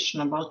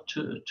decision about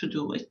to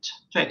do it,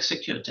 to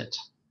execute it.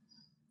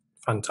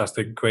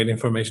 Fantastic, great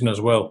information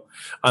as well.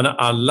 And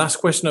our last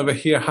question over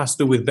here has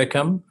to do with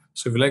Beckham.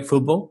 So if you like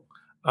football,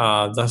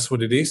 that's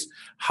what it is.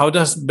 How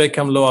does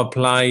Beckham law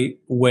apply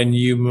when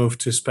you move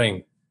to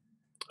Spain?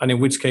 And in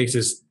which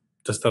cases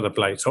does that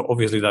apply? So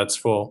obviously that's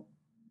for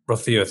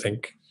Rocío, I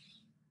think.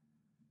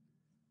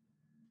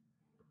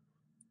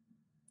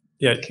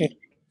 Yeah. Okay.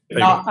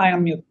 Now I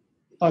am mute.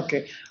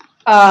 Okay.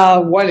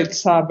 Well,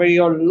 it's a very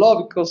old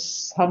law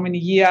because how many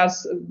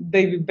years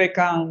David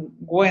Beckham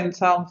went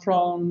down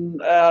from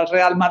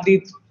Real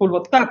Madrid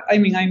Football Club? I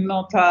mean, I'm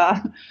not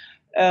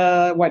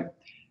well.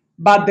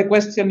 But the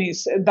question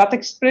is, that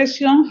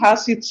expression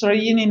has its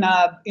origin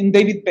in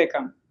David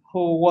Beckham,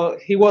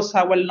 he was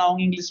a well-known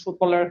English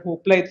footballer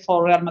who played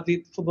for Real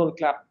Madrid Football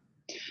Club.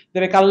 The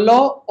Beckham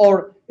law,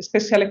 or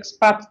special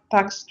expat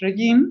tax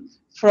regime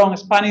from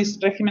Spanish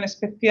Régimen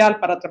Especial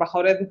para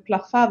Trabajadores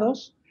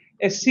Desplazados,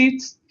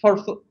 exists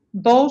for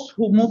those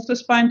who move to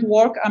Spain to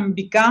work and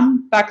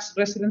become tax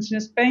residents in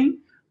Spain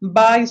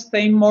by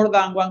staying more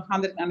than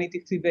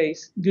 183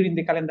 days during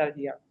the calendar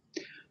year.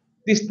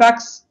 This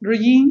tax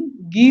regime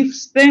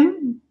gives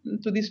them,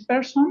 to these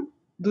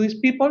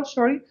people,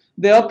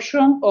 the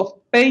option of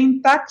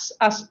paying tax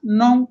as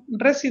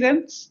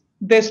non-residents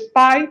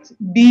despite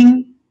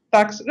being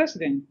tax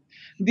resident.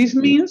 This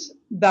means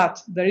that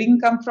their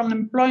income from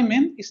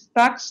employment is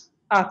taxed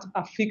at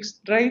a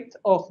fixed rate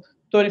of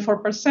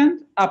 24%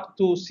 up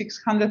to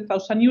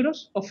 600,000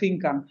 euros of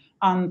income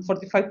and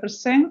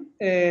 45%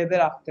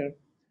 thereafter.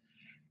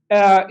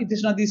 It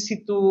is not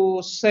easy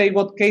to say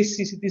what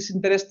cases it is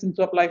interesting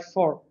to apply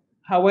for.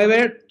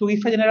 However, to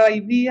give a general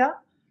idea,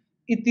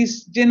 it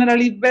is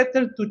generally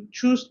better to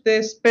choose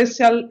the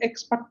special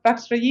expat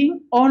tax regime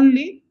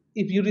only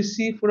if you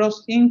receive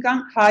gross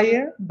income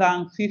higher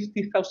than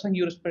 50,000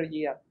 euros per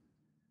year.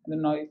 I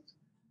don't know if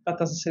that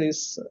answer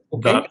is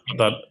okay.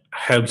 That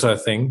helps, I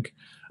think,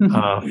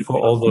 for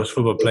all those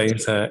football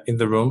players in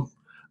the room.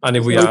 And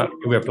if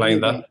we're applying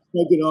that.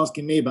 No good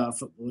asking me about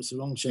football. It's a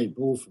wrong shaped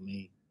ball for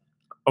me.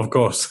 Of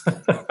course.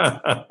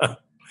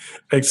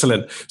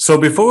 Excellent. So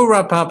before we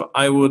wrap up,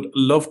 I would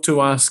love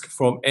to ask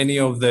from any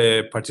of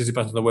the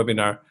participants in the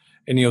webinar,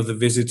 any of the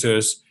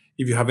visitors,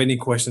 if you have any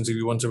questions, if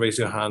you want to raise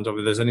your hand, or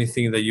if there's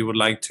anything that you would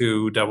like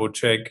to double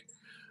check,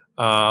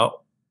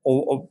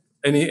 or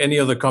any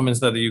other comments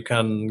that you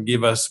can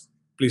give us,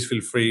 please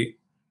feel free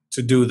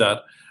to do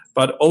that.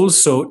 But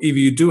also, if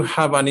you do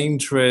have an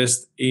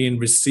interest in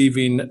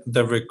receiving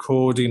the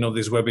recording of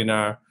this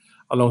webinar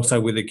alongside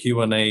with the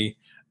Q&A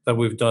that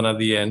we've done at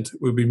the end,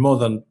 we'll be more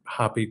than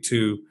happy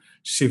to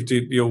shift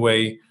it your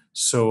way,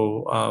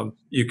 so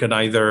you can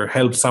either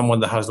help someone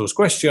that has those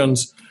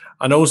questions,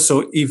 and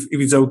also if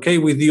it's okay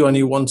with you and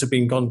you want to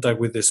be in contact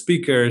with the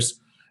speakers,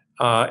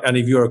 and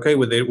if you're okay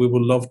with it, we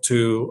would love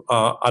to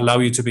allow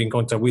you to be in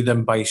contact with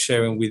them by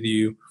sharing with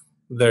you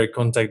their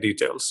contact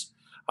details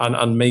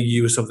and make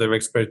use of their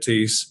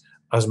expertise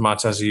as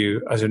much as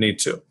you need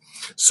to.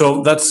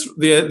 So that's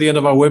the end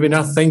of our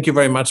webinar. Thank you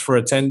very much for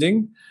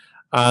attending.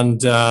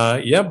 And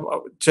yeah,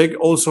 check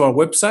also our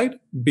website,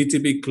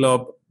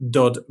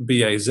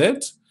 btbclub.biz.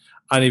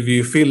 And if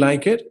you feel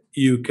like it,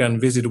 you can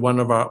visit one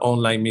of our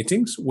online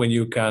meetings when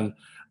you can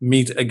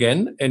meet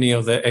again any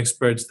of the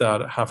experts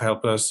that have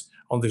helped us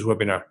on this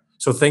webinar.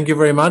 So thank you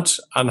very much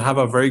and have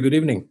a very good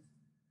evening.